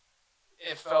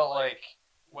 it felt like,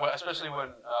 especially when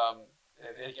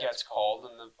it gets called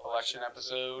in the election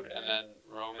episode, and then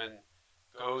Roman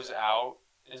goes out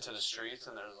into the streets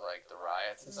and there's like the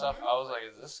riots and stuff. I was like,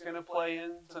 is this gonna play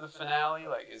into the finale?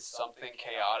 Like, is something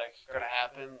chaotic gonna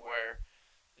happen where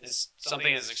is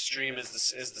something as extreme as the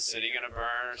city gonna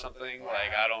burn or something?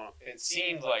 Like, I don't. It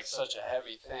seemed like such a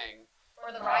heavy thing. Or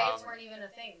the riots weren't even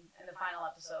a thing in the final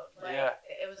episode. Like, Yeah.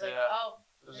 It was like, Yeah. oh,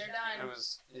 It was, they're done. It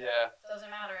was yeah. Doesn't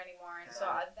matter anymore. And so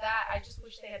I just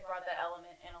wish they had brought that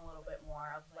element in a little bit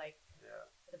more of like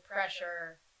the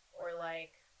pressure, or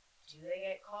like, do they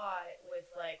get caught with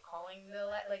like calling the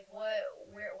like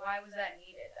why was that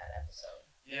needed, that episode?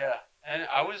 Yeah, and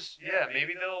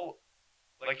maybe they'll,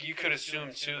 like, you could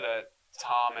assume too that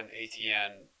Tom and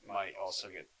ATN might also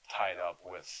get tied up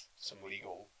with some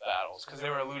legal battles, because they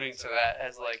were alluding to that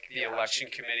as like the election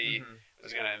committee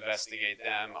was going to investigate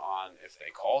them on if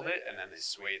they called it and then they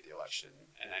swayed the election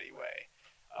in any way.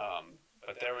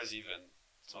 But there was even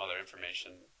some other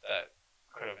information that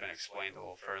could have been explained a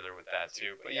little further with that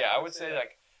too. But yeah, I would say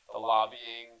like the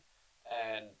lobbying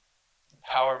and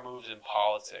power moves in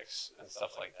politics and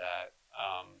stuff like that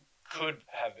could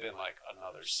have been like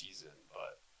another season.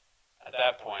 But at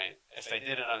that point, if they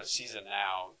did another season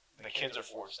now, the kids are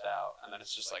forced out, and then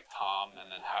it's just like Tom, and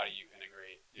then how do you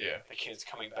integrate the kids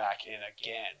coming back in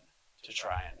again to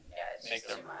try and make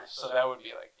their moves? So that would be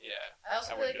like, I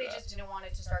also feel like they just didn't want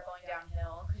it to start going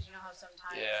downhill, because you know how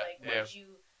sometimes like once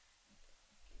you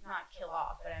not kill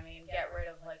off, but I mean get rid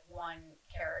of like one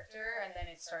character, and then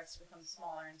it starts to become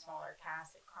smaller and smaller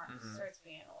cast. It starts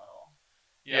being a little.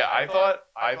 Yeah, I thought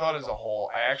as a whole,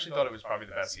 I actually thought it was probably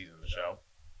the best season of the show.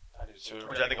 I do too.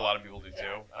 Which I think a lot of people do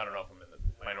too. I don't know if I'm in the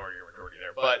minority or majority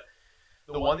there, but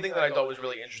the one thing that I thought was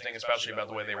really interesting, especially about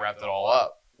the way they wrapped it all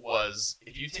up, was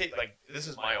if you take, like, this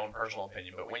is my own personal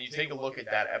opinion, but when you take a look at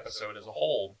that episode as a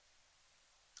whole,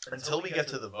 until we get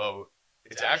to the vote,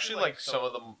 it's actually like some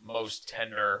of the most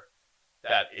tender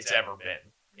that it's ever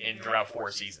been in throughout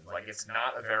 4 seasons. Like, it's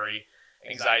not a very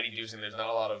anxiety-inducing. There's not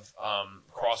a lot of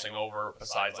crossing over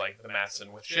besides like the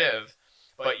Mattson with Shiv,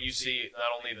 but you see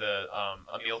not only the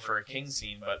A Meal for a King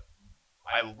scene, but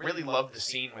I really love the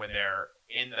scene when they're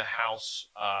in the house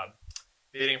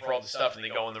bidding for all the stuff, and they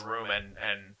go in the room,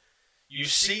 and you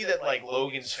see that like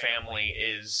Logan's family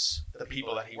is the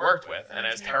people that he worked with, and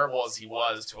as terrible as he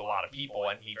was to a lot of people,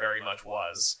 and he very much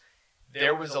was,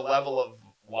 there was a level of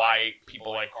why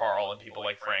people like Carl and people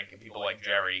like Frank and people like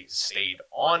Jerry stayed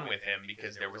on with him,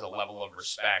 because there was a level of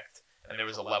respect and there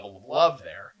was a level of love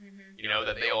there, you know,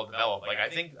 that they all developed. Like, I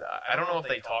think, I don't know if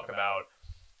they talk about,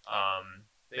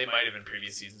 they might have in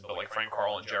previous seasons, but like Frank,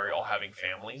 Carl, and Jerry all having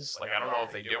families. Like, I don't know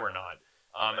if they do or not.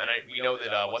 And we know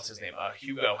that, what's his name?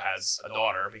 Hugo has a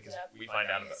daughter, because we find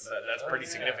out about that. That's pretty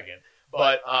significant.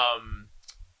 But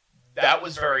that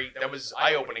was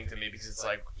eye-opening to me, because it's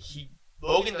like,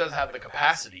 Logan does have the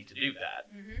capacity to do that,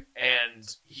 and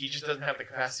he just doesn't have the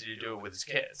capacity to do it with his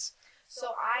kids. So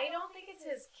I don't think it's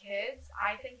his kids.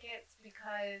 I think it's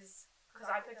because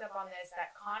I picked up on this,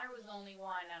 that Connor was the only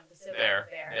one out of the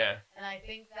siblings there. Yeah. And I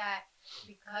think that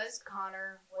because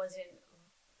Connor wasn't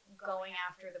going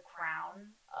after the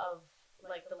crown of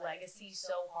like the legacy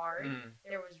so hard,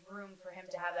 there was room for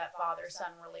him to have that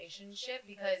father-son relationship,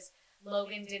 because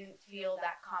Logan didn't feel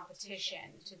that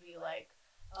competition to be like,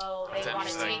 oh, they want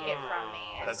to take it from me.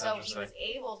 And so he was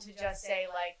able to just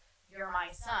say, like, you're my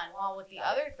son. While with the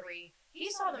other 3,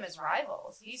 he saw them as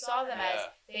rivals. He saw them as,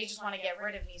 they just want to get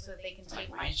rid of me so that they can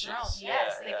take my throne.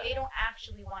 Yes, like they don't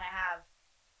actually want to have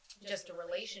just a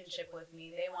relationship with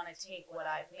me. They want to take what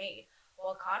I've made.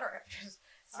 Well, Connor just...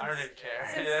 Connor didn't care.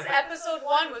 Since episode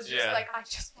 1 was just like, I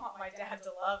just want my dad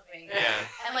to love me. Yeah.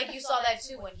 And like you saw that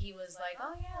too when he was like,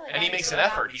 oh yeah. Like, and he makes an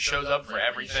effort. He shows up for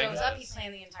everything. He shows up. He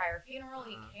planned the entire funeral.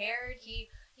 He cared. He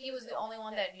he was the only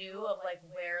one that knew of like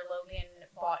where Logan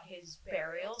bought his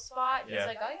burial spot. He's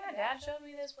like, oh yeah, Dad showed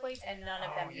me this place, and none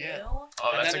of them knew.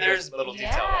 Oh, that's a good little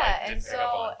detail. Yeah, I and didn't pick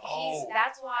up on.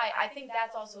 that's why I think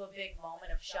that's also a big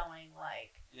moment of showing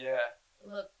like,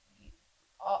 look,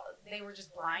 they were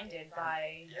just blinded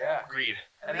by. Yeah, agreed.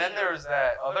 And then there was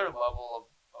that other level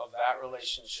of that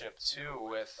relationship too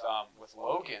with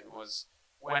Logan was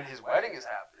when his wedding is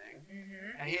happening,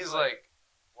 and he's like,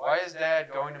 why is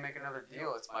Dad going to make another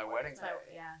deal? It's my wedding day.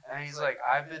 And he's like,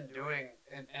 I've been doing,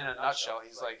 in a nutshell,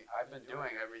 he's like, I've been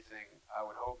doing everything I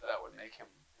would hope that would make him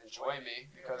enjoy me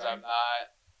because I'm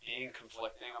not being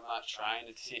conflicting. I'm not trying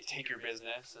to take your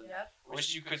business. And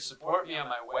wish you could support me on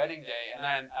my wedding day. And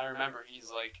then I remember he's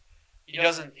like, he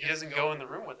doesn't go in the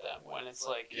room with them when it's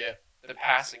like the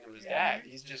passing of his dad.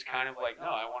 He's just kind of like, no,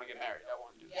 I want to get married. I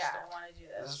want to do this stuff. I want to do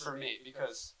this. This is for me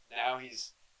because now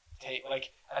he's...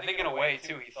 I think in a way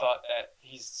too, he thought that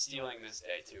he's stealing this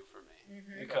day too for me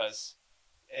because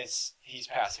he's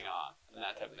passing on and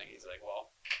that type of thing. He's like, well,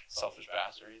 selfish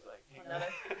bastard. He's like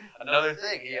another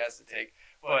thing he has to take.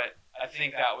 But I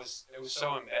think it was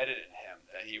so embedded in him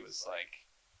that he was like,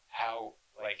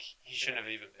 he shouldn't have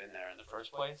even been there in the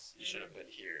first place. He should have been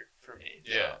here for me.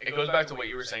 Yeah, it goes back to what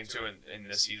you were saying too in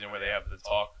this season where they have the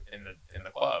talk in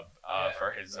the club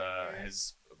for his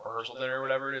rehearsal dinner or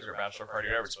whatever it is, or bachelor party,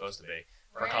 whatever it's supposed to be,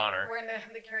 for Connor. We're in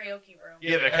the karaoke room.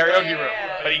 Yeah, the karaoke room.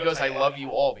 But he goes, I love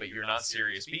you all, but you're not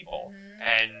serious people.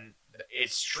 And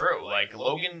it's true. Like,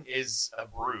 Logan is a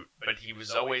brute, but he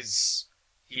was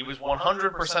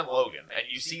 100% Logan. And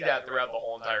you see that throughout the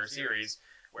whole entire series,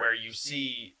 where you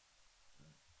see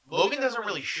Logan doesn't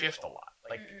really shift a lot.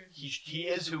 Like, he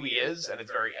is who he is, and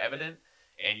it's very evident.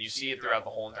 And you see it throughout the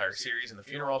whole entire series in the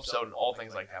funeral episode and all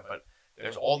things like that. But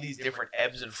there's all these different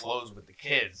ebbs and flows with the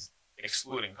kids,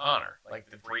 excluding Connor, like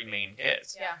the three main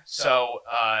kids. Yeah. So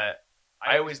I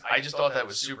just thought that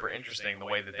was super interesting, the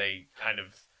way that they kind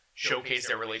of showcase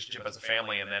their relationship as a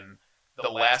family, and then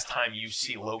the last time you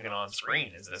see Logan on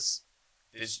screen is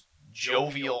this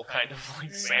jovial kind of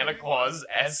like Santa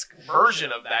Claus-esque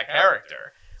version of that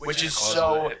character. Which is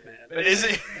so, but is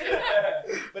it?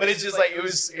 But it's just like it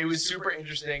was super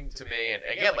interesting to me, and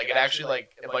again, like it actually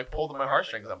it pulled my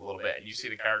heartstrings up a little bit, and you see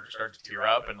the characters start to tear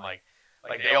up, and like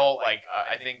they all I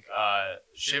think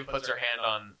Shiv puts her hand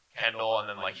on Kendall, and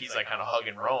then like he's like kind of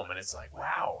hugging Rome, and it's like,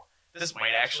 wow, this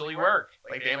might actually work.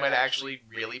 Like they might actually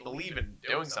really believe in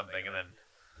doing something, and then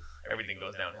everything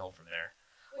goes downhill from there.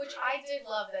 Which I did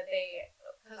love that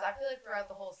because I feel like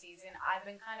throughout the whole season, I've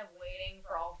been kind of waiting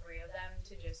for all three of them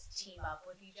to just team up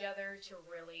with each other to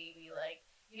really be like,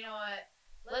 you know what,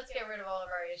 let's get rid of all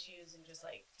of our issues and just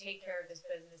like take care of this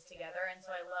business together. And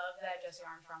so I love that Jesse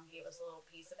Armstrong gave us a little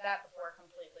piece of that before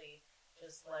completely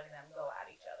just letting them go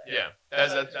at each other. Yeah,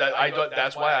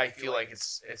 that's why I feel like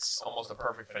it's almost a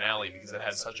perfect finale, because it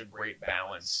has such a great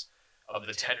balance of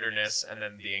the tenderness and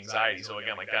then the anxiety. So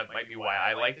again, like that might be why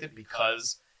I liked it,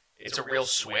 because it's a real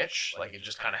switch. Like it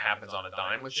just kind of happens on a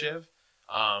dime with Shiv.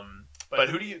 But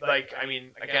who do you like? I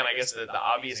mean, again, I guess the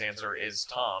obvious answer is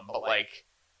Tom. But like,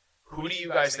 who do you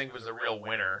guys think was the real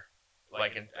winner?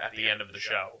 Like at the end of the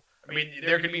show. I mean,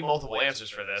 there could be multiple answers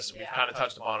for this. We've kind of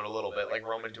touched upon it a little bit, like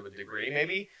Roman to a degree,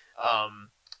 maybe.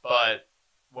 But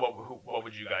what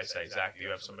would you guys say? Zach, do you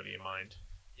have somebody in mind?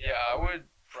 Yeah, I would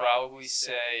probably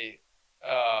say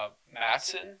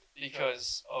Mattson,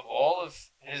 because of all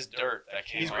of his dirt that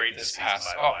came He's up great this this past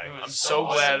season, by the way. I'm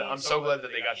so glad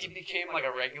that they got he became like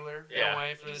a regular in a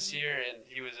way for this year, and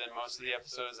he was in most of the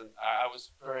episodes, and I was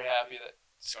very happy that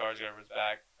Skarsgård was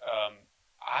back.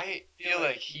 I feel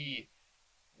like he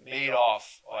made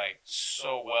off like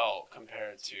so well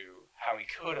compared to how he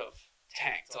could have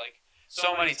tanked. Like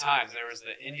so many times there was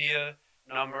the India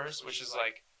numbers, which is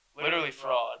like literally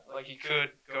fraud. Like he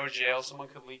could go to jail, someone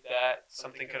could leak that,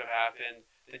 something could have happened.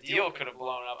 The deal could have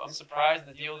blown up. I'm surprised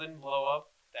the deal didn't blow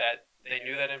up, that they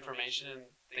knew that information and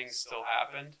things still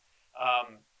happened.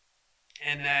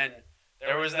 And then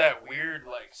there was that weird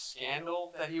like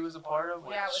scandal that he was a part of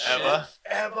with Emma.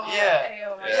 Yeah.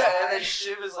 And then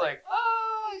Shiv is like,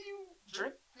 you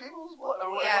drink people's blood.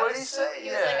 Or what did he say?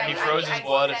 He froze his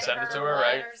blood and sent it to her,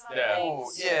 right? Yeah. Oh,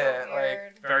 yeah.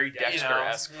 Like very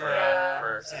Dexter-esque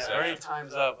for very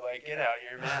time's up. Like, get out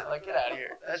here, man. Like, get out of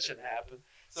here. That shouldn't happen.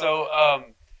 So,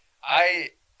 I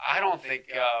don't think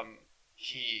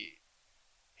he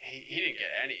didn't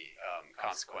get any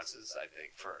consequences, I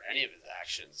think, for any of his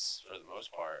actions for the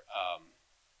most part.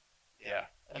 Yeah.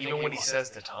 Even when he says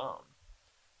to Tom,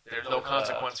 there's no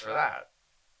consequence for that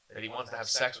he wants to have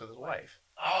sex with his wife.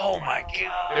 Oh my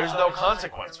God. There's no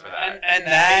consequence for that. And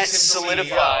that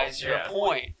solidifies your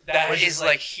point. That is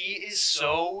like, he is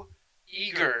so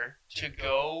eager to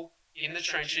go in the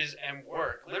trenches and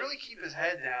work. Literally keep his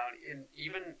head down and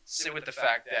even sit with the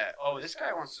fact that, this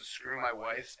guy wants to screw my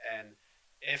wife, and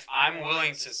if I'm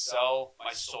willing to sell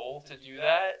my soul to do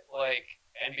that,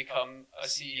 and become a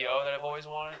CEO that I've always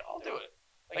wanted, I'll do it.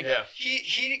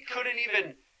 He couldn't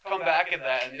even come back at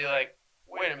that and be like,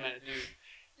 wait a minute, dude.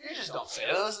 You just don't say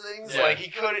those things. Yeah. He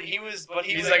couldn't. He's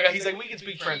like, we can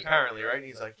speak transparently, right? And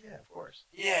he's like, yeah, of course.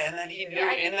 Yeah, and then he knew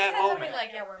I in think that he said moment. something like,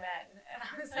 yeah, we're men. And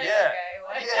I was like, Yeah. okay,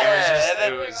 what? Yeah,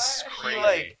 it was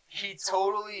crazy. He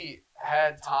totally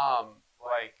had Tom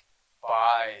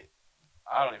by.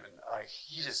 I don't even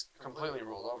he just completely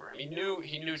ruled over him. He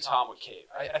knew Tom would cave.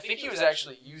 I think he was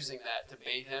actually using that to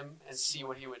bait him and see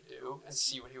what he would do and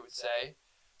see what he would say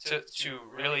to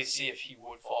really see if he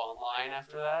would fall in line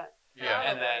after that. Yeah.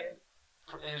 And then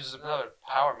it was another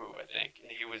power move, I think,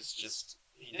 and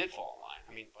he did fall in line.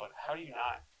 I mean, but how do you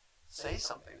not say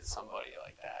something to somebody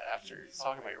like that after he's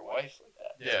talking about your wife like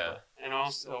that? Yeah. And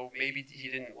also, maybe he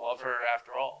didn't love her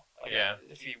after all.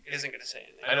 If he isn't going to say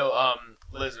anything. I know,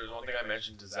 Liz, there's one thing I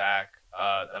mentioned to Zach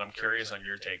that I'm curious on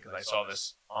your take, because I saw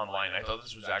this online. I thought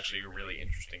this was actually a really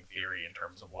interesting theory in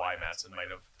terms of why Mattson might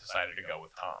have decided to go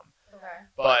with Tom.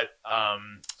 Okay. But,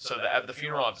 so at the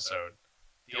funeral episode,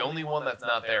 the only one that's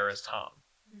not there is Tom.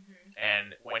 Mm-hmm.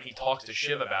 And when he talks to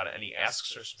Shiv about it and he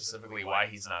asks her specifically why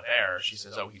he's not there, she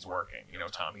says, he's working.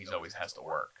 Tom, he's always has to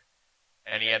work.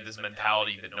 And he had this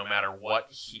mentality that no matter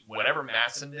whatever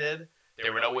Mattson did,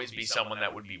 there would always be someone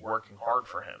that would be working hard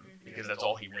for him, because that's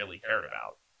all he really cared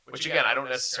about. Which, again, I don't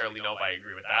necessarily know if I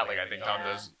agree with that. I think Tom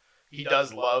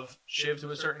does love Shiv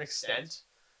to a certain extent.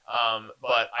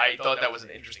 But I thought that was an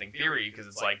interesting theory, because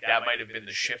it's that might have been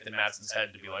the shift in Mattson's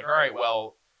head to be like, all right,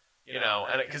 well,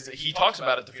 and because he talks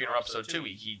about it at the funeral episode too.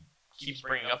 He keeps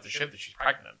bringing up to Shiv that she's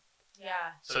pregnant.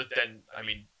 Yeah. So then,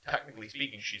 technically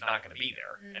speaking, she's not going to be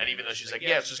there. Mm-hmm. And even though she's like,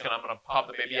 yeah, I'm going to pop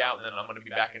the baby out and then I'm going to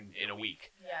be back in a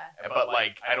week. Yeah. But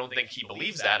I don't think he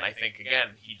believes that. And I think,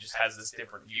 again, he just has this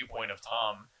different viewpoint of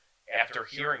Tom after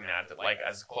hearing that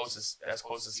as close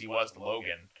as he was to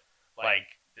Logan,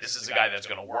 this is a guy that's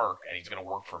going to work, and he's going to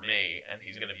work for me, and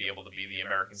he's going to be able to be the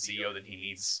American CEO that he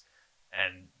needs,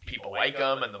 and people like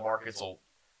him, and the markets will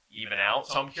even out.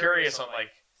 So I'm curious on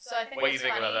So I think what you what's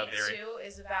think funny about that theory too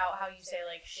is about how you say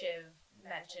Shiv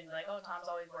mentioned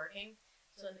Tom's always working.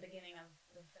 So in the beginning of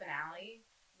the finale,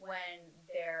 when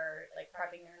they're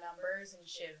prepping their numbers and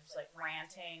Shiv's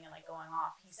ranting and going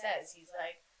off, he's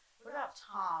like, what about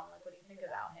Tom? What do you think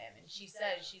about him? And she's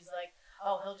like,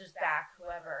 he'll just back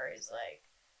whoever is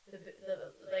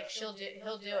he'll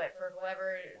do it for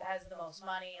whoever has the most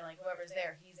money, and whoever's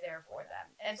there, he's there for them.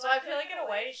 And so I feel in a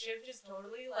way Shiv just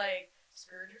totally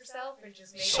screwed herself and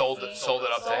just made sold it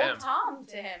up to him. Tom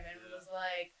to him, and was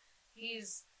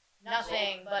he's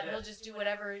nothing, but he'll just do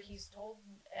whatever he's told,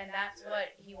 and that's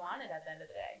what he wanted at the end of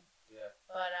the day. Yeah.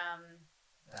 But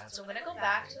so I'm gonna go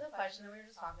back to the question that we were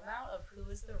just talking about of who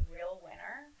is the real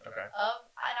winner. Okay.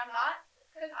 And I'm not.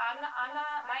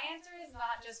 My answer is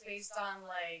not just based on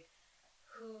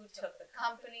who took the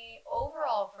company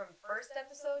overall from first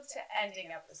episode to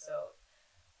ending episode.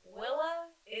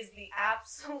 Willa is the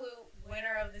absolute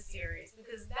winner of the series,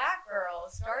 because that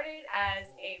girl started as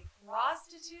a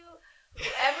prostitute who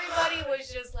everybody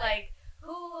was just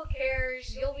who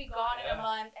cares? You'll be gone in a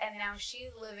month. And now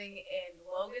she's living in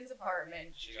Logan's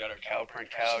apartment. She's got her cow print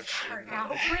couch.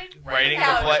 Writing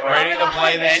the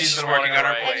play that she's been working on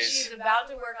her And place. she's about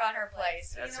to work on her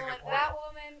place. That's you know a what? good point. That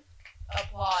woman,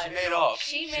 applause. She made off.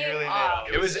 She really off.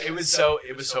 made off. It was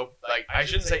so I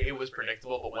shouldn't say it was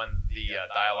predictable, but when the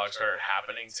dialogue started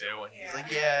happening too, and he's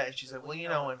like, yeah, and she's like,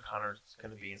 well, and Connor's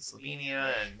gonna be in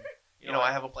Slovenia, and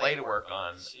I have a play to work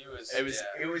on.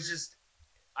 It was just.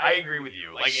 I agree with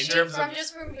you. In terms of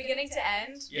from beginning to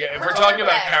end. Yeah, if we're talking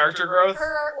about character growth,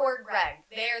 her or Greg,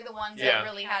 they're the ones that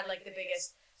really had the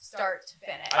biggest start to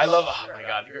finish. I love. Oh my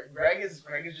God, Greg is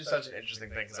just such an interesting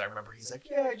thing, because I remember he's like,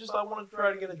 yeah, I want to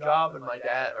try to get a job, and my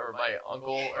dad or my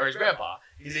uncle or his grandpa.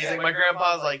 He's like, my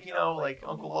grandpa's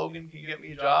Uncle Logan, can you get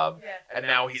me a job? Yeah. And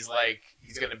now he's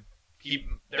gonna.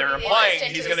 They're implying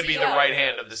he's going to be the right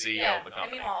hand of the CEO of the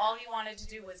company. Meanwhile, all he wanted to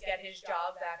do was get his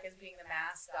job back as being the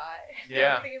mascot.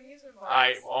 Yeah. The amusement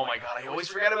parks. Oh my God, I always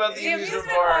forget about the amusement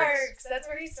parks. That's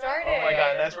where he started. Oh my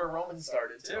God, that's where Roman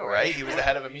started too, right? He was the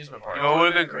head of amusement parks. What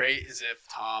would have been great is if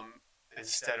Tom,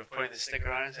 instead of putting the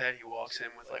sticker on his head, he walks in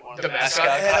with one of the mascot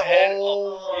head.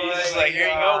 He's just like, here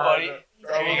you go, buddy.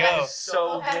 There you go.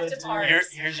 So good, dude.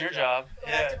 Here's your job.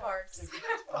 Go back to parks.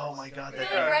 Oh my God,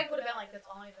 Greg would have been that's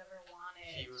all I've ever wanted.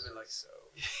 He would have been so.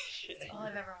 That's all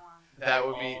I've ever wanted. That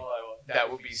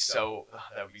would be so.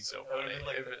 That would be so funny. It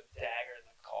would have been the dagger in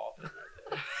the coffin.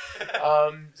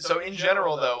 So in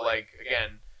general, though, like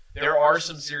again, there are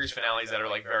some series finales that are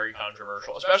like very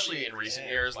controversial, especially in recent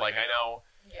years. Like I know,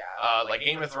 like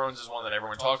Game of Thrones is one that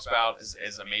everyone talks about,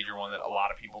 is a major one that a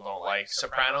lot of people don't like.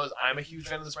 Sopranos, I'm a huge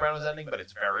fan of the Sopranos ending, but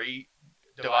it's very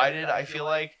divided. I feel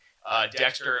like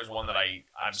Dexter is one that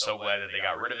I'm so glad that they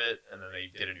got rid of it and then they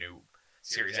did a new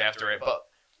series after it. But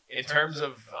in terms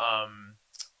of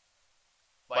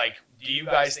like, do you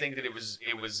guys think that it was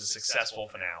a successful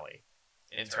finale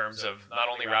in terms of not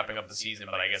only wrapping up the season,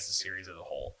 but I guess the series as a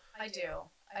whole? I do.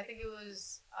 I think it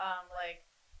was like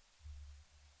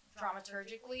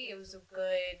dramaturgically, it was a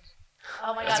good.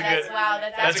 Oh my god,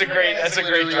 that's a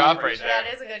great drop right there.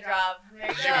 That is a good drop. There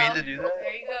you Did go. you mean to do that?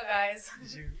 There you go, guys.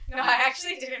 Did you? No, I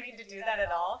actually didn't mean to do that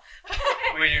at all.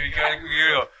 Wait, you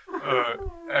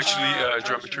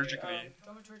dramaturgically.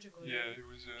 Dramaturgically. Yeah, it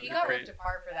was. He got great. ripped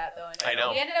apart for that, though. And I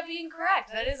know. He ended up being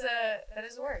correct. That is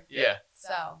a word. Yeah.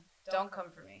 So don't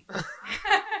come for me.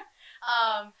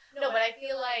 No, but I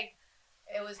feel like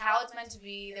it was how it's meant to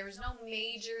be. There was no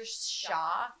major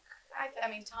shock. I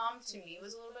mean, Tom to me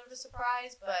was a little bit of a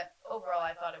surprise, but overall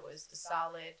I thought it was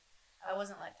solid. I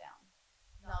wasn't let down.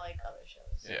 Not like other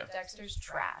shows. Yeah. Dexter's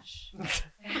trash. It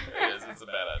is. It's a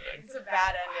bad ending. It's a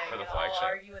bad ending. For the and flagship. I'll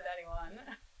argue with anyone.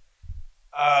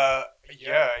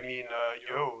 Yeah, I mean,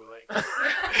 like,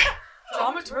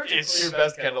 Dramaturgically. It's your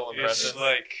best Kendall impression. it's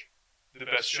like the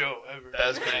best show ever. That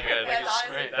was pretty good. That's Like, it's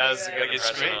honestly great. That was a pretty good Like, it's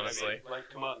impression, great. honestly. I mean, like,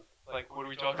 come on. Like, what are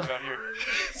we talking about here?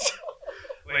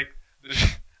 Like,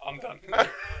 I'm done.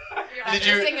 Did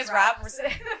you- sing his rap? We're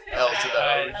sitting. L to the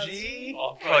Uh, OG.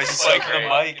 I'll probably So spike the great.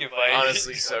 mic if I.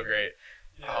 Honestly, so great.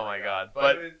 Yeah. Oh my god.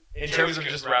 But in terms of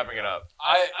just wrapping it up,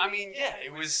 I mean, yeah,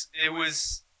 it was.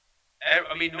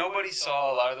 I mean, nobody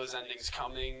saw a lot of those endings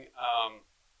coming.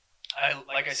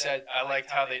 Like I said, I liked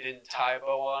how they didn't tie a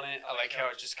bow on it. I like how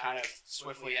it just kind of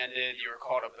swiftly ended. You were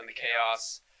caught up in the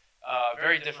chaos.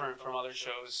 Very different from other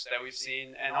shows that we've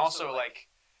seen, and also like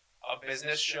a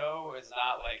business show is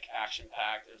not like action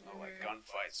packed. There's no like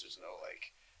gunfights. There's no like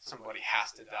somebody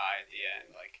has to die at the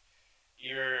end. Like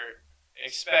you're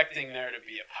expecting there to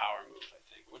be a power move, I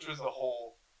think, which was the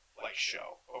whole like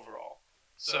show overall.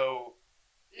 So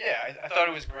yeah, I thought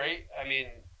it was great. I mean,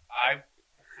 I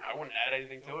wouldn't add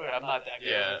anything to it. I'm not that good.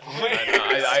 yeah,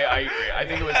 at I agree. I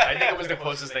think it was the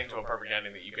closest thing to a perfect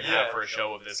ending that you could have for a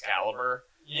show of this caliber.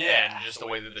 Yeah. And just the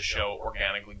way that the show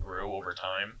organically grew over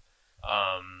time.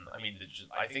 I mean,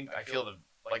 I feel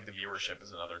the viewership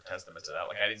is another testament to that.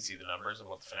 Like, I didn't see the numbers of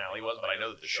what the finale was, but I know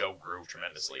that the show grew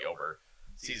tremendously over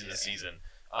season to season.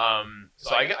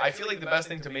 So I feel like the best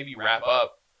thing to maybe wrap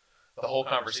up the whole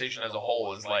conversation as a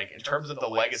whole is, like, in terms of the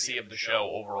legacy of the show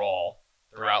overall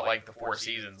throughout, like, the 4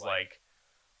 seasons, like,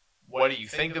 what do you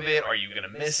think of it? Are you going to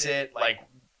miss it? Like,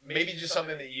 maybe just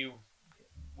something that you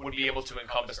would be able to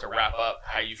encompass to wrap up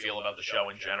how you feel about the show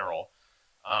in general.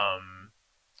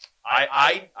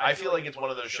 I feel like it's one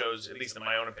of those shows, at least in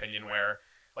my own opinion, where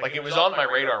like it was on my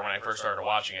radar when I first started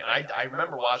watching it. And I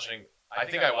remember watching. I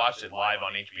think I watched it live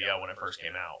on HBO when it first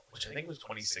came out, which I think was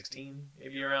 2016,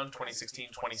 maybe around 2016,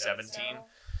 2017.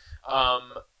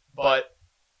 But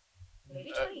Maybe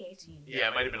 2018. yeah,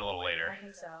 it might have been a little later. I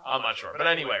think so. I'm not sure. But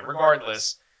anyway,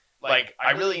 regardless, like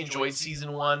I really enjoyed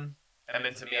season 1. And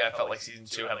then to me, I felt like season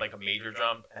 2 had like a major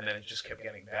jump, and then it just kept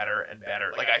getting better and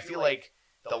better. Like I feel like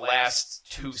the last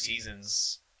 2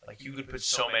 seasons, like you could put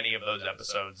so many of those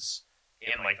episodes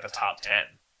in like the top 10.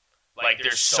 Like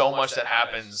there's so much that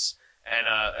happens, and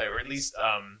or at least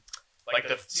like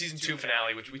the season 2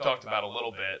 finale, which we talked about a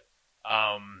little bit.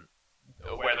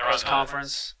 Where they're press on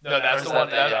conference. No, that's Or the is one.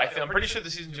 that I'm pretty sure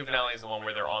the season 2 finale is the one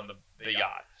where they're on the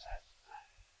yacht.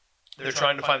 They're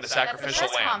trying to find the sacrificial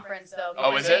that's the press lamb. conference, though.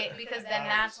 Oh, is it? Because then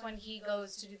that's when he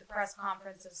goes to do the press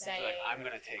conference of saying, Like, I'm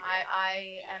gonna take it.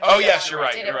 I am. Oh, yes, the you're one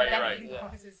right, who did you're it, right, but you're then right. he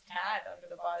throws his dad under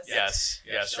the bus. Yes,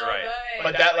 you're So right. good.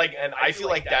 But that, like, and I feel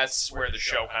like that's where the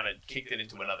show kind of kicked it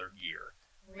into another gear.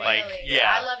 Really? like,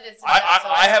 yeah. I loved it. So much,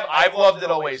 so I've loved it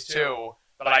always too,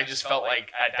 but I just felt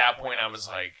like at that point I was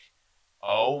like,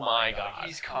 oh my god.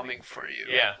 He's coming for you.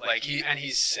 Yeah. Like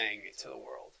he's saying it to the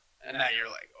world. And now you're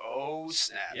like, oh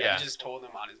snap. Yeah. He just told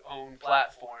him on his own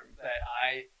platform that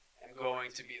I am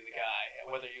going to be the guy,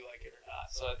 whether you like it or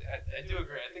not. So I do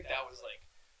agree. I think that was like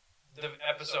the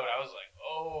episode. I was like,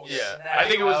 oh Yeah, snap. I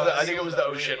think it was the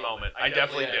oh shit moment. I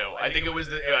definitely do. I think it was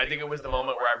the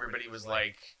moment where everybody was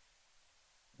like,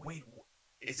 wait,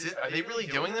 are they really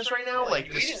doing this right now? Like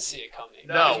we this. didn't see it coming.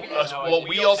 No, Because we didn't know well, it.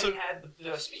 we They also- had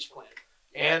the speech plan.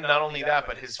 And not only that,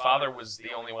 but his father was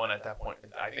the only one at that point.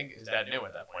 I think his dad knew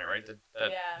at that point, right? That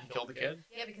he killed the kid?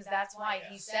 Yeah, because that's why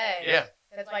he said. Yeah.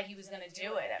 That's why he was going to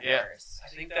do it at first. I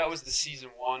think that was the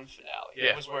season 1 finale. Yeah.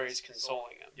 It was where he's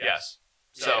consoling him. Yes.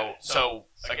 So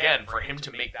again, for him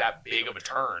to make that big of a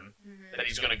turn, that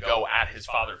he's going to go at his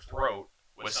father's throat,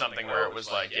 was something where it was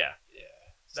like, yeah.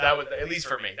 So that was, at least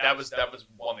for me, that was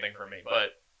one thing for me.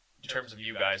 But in terms of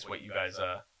you guys, what you guys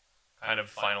kind of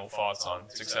final thoughts on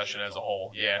Succession as a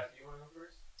whole? Yeah. You want to go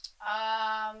first?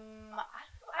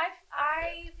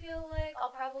 I feel like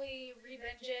I'll probably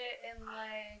re-binge it in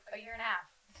like a year and a half.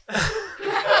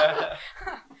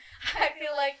 I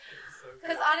feel like,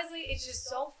 because honestly, it's just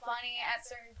so funny at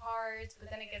certain parts, but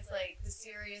then it gets like the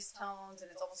serious tones, and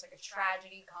it's almost like a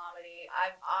tragedy comedy.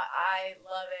 I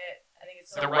love it. I think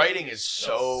it's so. The writing is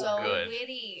so good,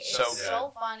 witty. So it's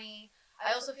so funny.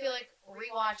 I also feel like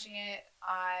rewatching it,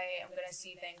 I am gonna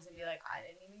see things and be like, I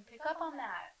didn't even pick up on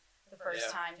that the first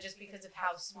time, just because of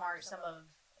how smart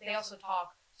they also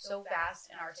talk so fast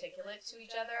and articulate to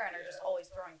each other, and are just always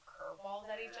throwing curveballs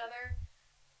at each other.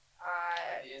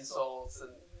 The insults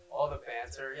and all the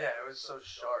banter. Yeah, it was so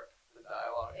sharp, the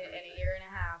dialogue. In a year and a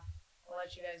half, I'll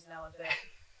let you guys know if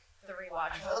the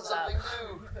rewatch holds up.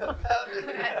 Something new about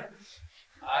it.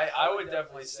 I would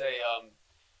definitely say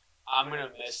I'm going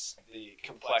to miss the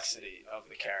complexity of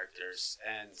the characters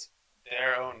and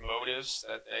their own motives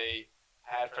that they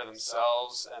had for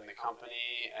themselves and the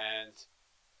company, and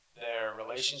their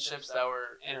relationships that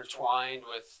were intertwined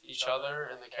with each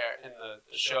other in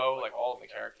the show. Like, all of the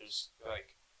characters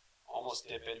like almost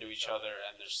dip into each other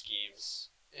and their schemes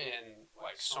in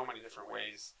like so many different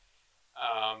ways.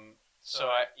 So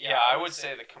I would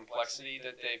say the complexity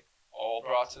that they all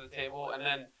brought to the table, and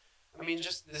then I mean,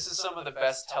 just this is some of the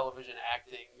best television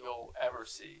acting you'll ever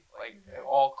see. Like,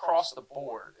 all across the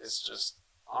board, it's just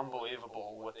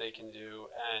unbelievable what they can do,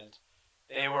 and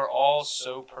they were all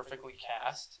so perfectly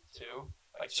cast too,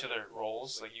 like to their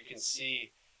roles. Like, you can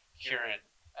see Kieran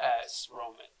as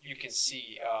Roman, you can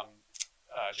see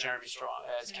Jeremy Strong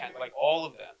as Ken, like all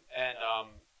of them, and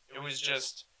it was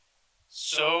just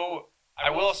so. I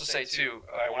will also say too,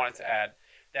 I wanted to add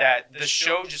that the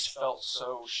show just felt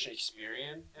so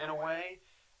Shakespearean in a way,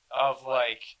 of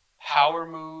like power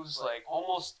moves, like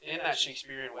almost in that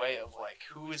Shakespearean way of like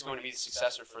who is going to be the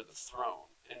successor for the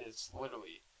throne, and it's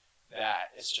literally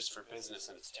that. It's just for business,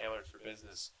 and it's tailored for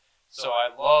business. So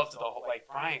I loved the whole, like,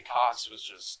 Brian Cox was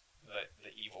just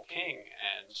the evil king,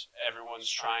 and everyone's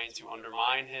trying to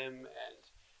undermine him and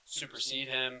supersede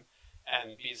him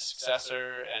and be the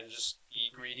successor and just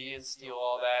be greedy and steal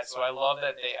all that. So I love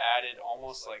that they added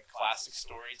almost like classic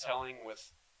storytelling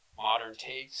with modern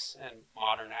takes and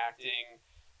modern acting.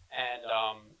 And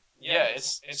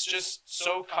it's just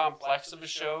so complex of a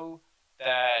show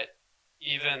that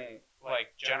even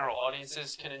like general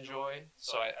audiences can enjoy.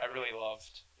 So I really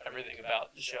loved everything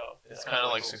about the show. It's kind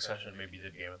of like Succession maybe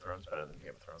did Game of Thrones better than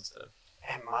Game of Thrones did.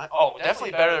 And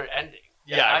definitely better ending.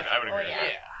 Yeah, I would agree.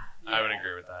 Yeah. I would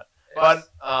agree with that. But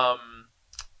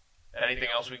anything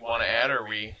else we want to add, or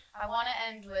we? I want to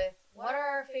end with, what are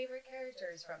our favorite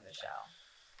characters from the show?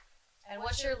 And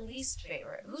what's your least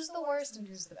favorite? Who's the worst and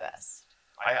who's the best?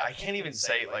 I can't even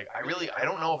say, like, I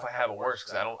don't know if I have a worst,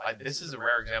 because this is a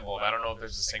rare example of, I don't know if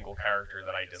there's a single character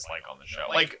that I dislike on the show.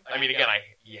 Like, I mean, again,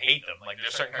 you hate them. Like,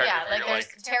 there's certain characters where there's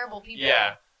terrible people.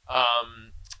 Yeah.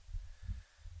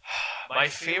 My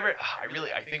favorite,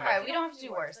 I think. Alright, we don't have to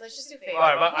do worst. Let's just do favorite.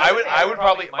 I would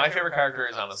probably, my favorite character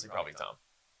is honestly probably Tom.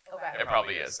 Okay. It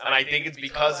probably is, and I think it's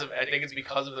because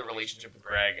of the relationship with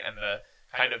Greg and the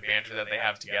kind of banter that they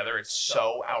have together. It's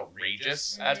so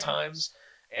outrageous at times.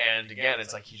 And again,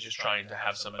 it's like he's just trying to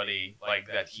have somebody like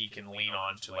that he can lean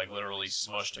on to, like, literally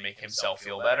smush to make himself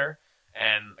feel better.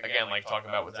 And again, like talking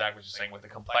about what Zach was just saying with the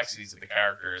complexities of the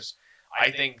characters,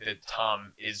 I think that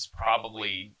Tom is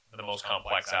probably the most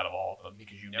complex out of all of them,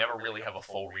 because you never really have a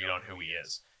full read on who he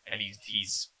is, and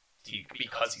he's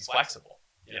because he's flexible,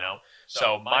 you know.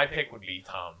 So my pick would be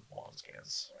Tom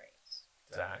Wambsgans.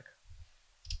 Zach.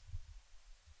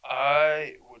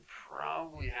 I would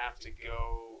probably have to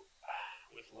go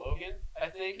with Logan, I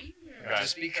think. Okay.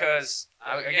 Just because,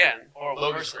 again, horrible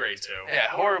Logan's person. great too. Yeah,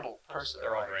 horrible person.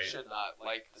 They're all great. I should not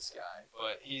like this guy,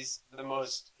 but he's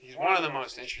one of the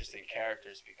most interesting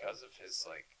characters because of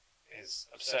his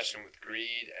obsession with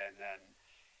greed, and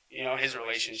then, his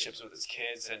relationships with his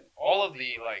kids, and all of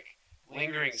the, like,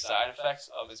 lingering side effects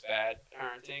of his bad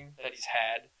parenting that he's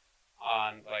had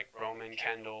on, like, Roman,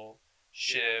 Kendall,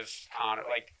 Shiv, Connor.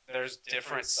 Like, there's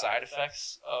different side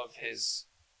effects of his,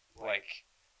 like,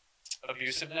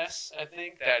 abusiveness, I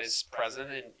think, that is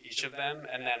present in each of them.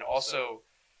 And then also,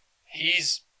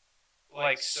 he's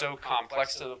like so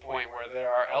complex to the point where there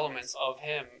are elements of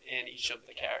him in each of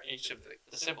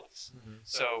the siblings. Mm-hmm.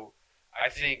 So I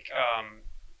think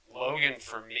Logan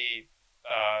for me,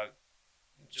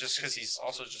 just because he's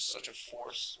also just such a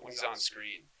force when he's on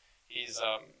screen, he's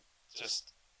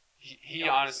he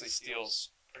honestly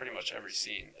steals pretty much every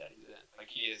scene that he's in. Like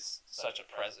he is such a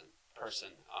present person,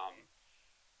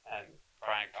 and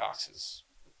Brian Cox is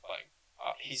like.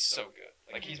 He's so good.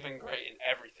 Like, he's been great in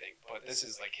everything, but this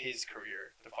is, like, his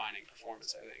career-defining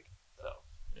performance, I think. So,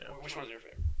 yeah. Which one's your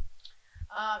favorite?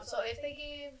 So if they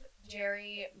gave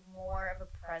Jerry more of a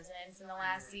presence in the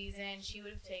last season, she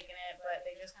would have taken it, but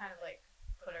they just kind of, like,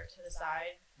 put her to the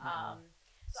side.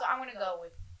 So I'm going to go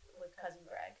with Cousin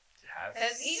Greg.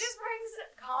 Because he just brings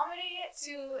comedy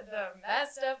to the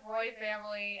messed up Roy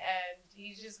family, and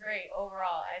he's just great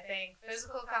overall. I think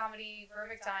physical comedy,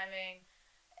 perfect timing,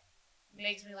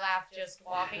 makes me laugh just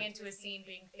walking into a scene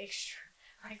being extra,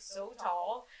 like so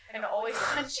tall and always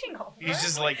hunching over. He's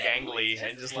just like gangly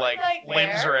and just like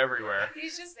limbs are everywhere.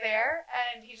 He's just there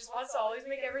and he just wants to always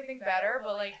make everything better,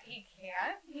 but like he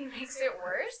can't. He makes it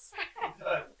worse.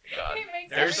 God.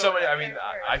 There's so many. I mean,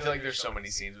 I feel like there's so many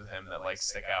scenes with him that like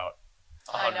stick out.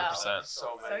 100%.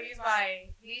 So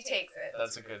he takes it.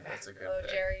 That's a good. Oh,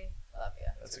 Jerry, love you.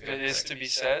 That's a good. If it is to be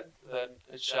said, then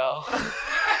it shall.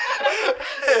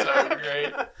 So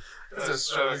great.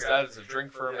 That is a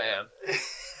drink for a man.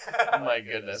 Oh my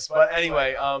goodness. But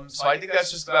anyway, so I think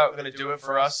that's just about going to do it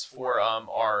for us for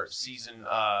our season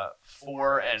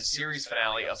 4 and series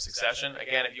finale of Succession.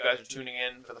 Again, if you guys are tuning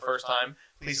in for the first time,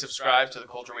 please subscribe to the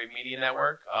Culture Wave Media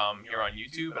Network here on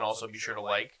YouTube, and also be sure to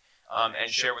like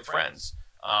and share with friends.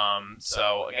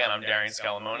 So again, I'm Darian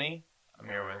Scalamoni. I'm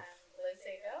here with Liz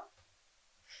Sago.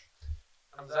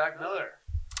 I'm Zach Miller.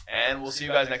 And we'll see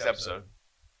you guys next episode.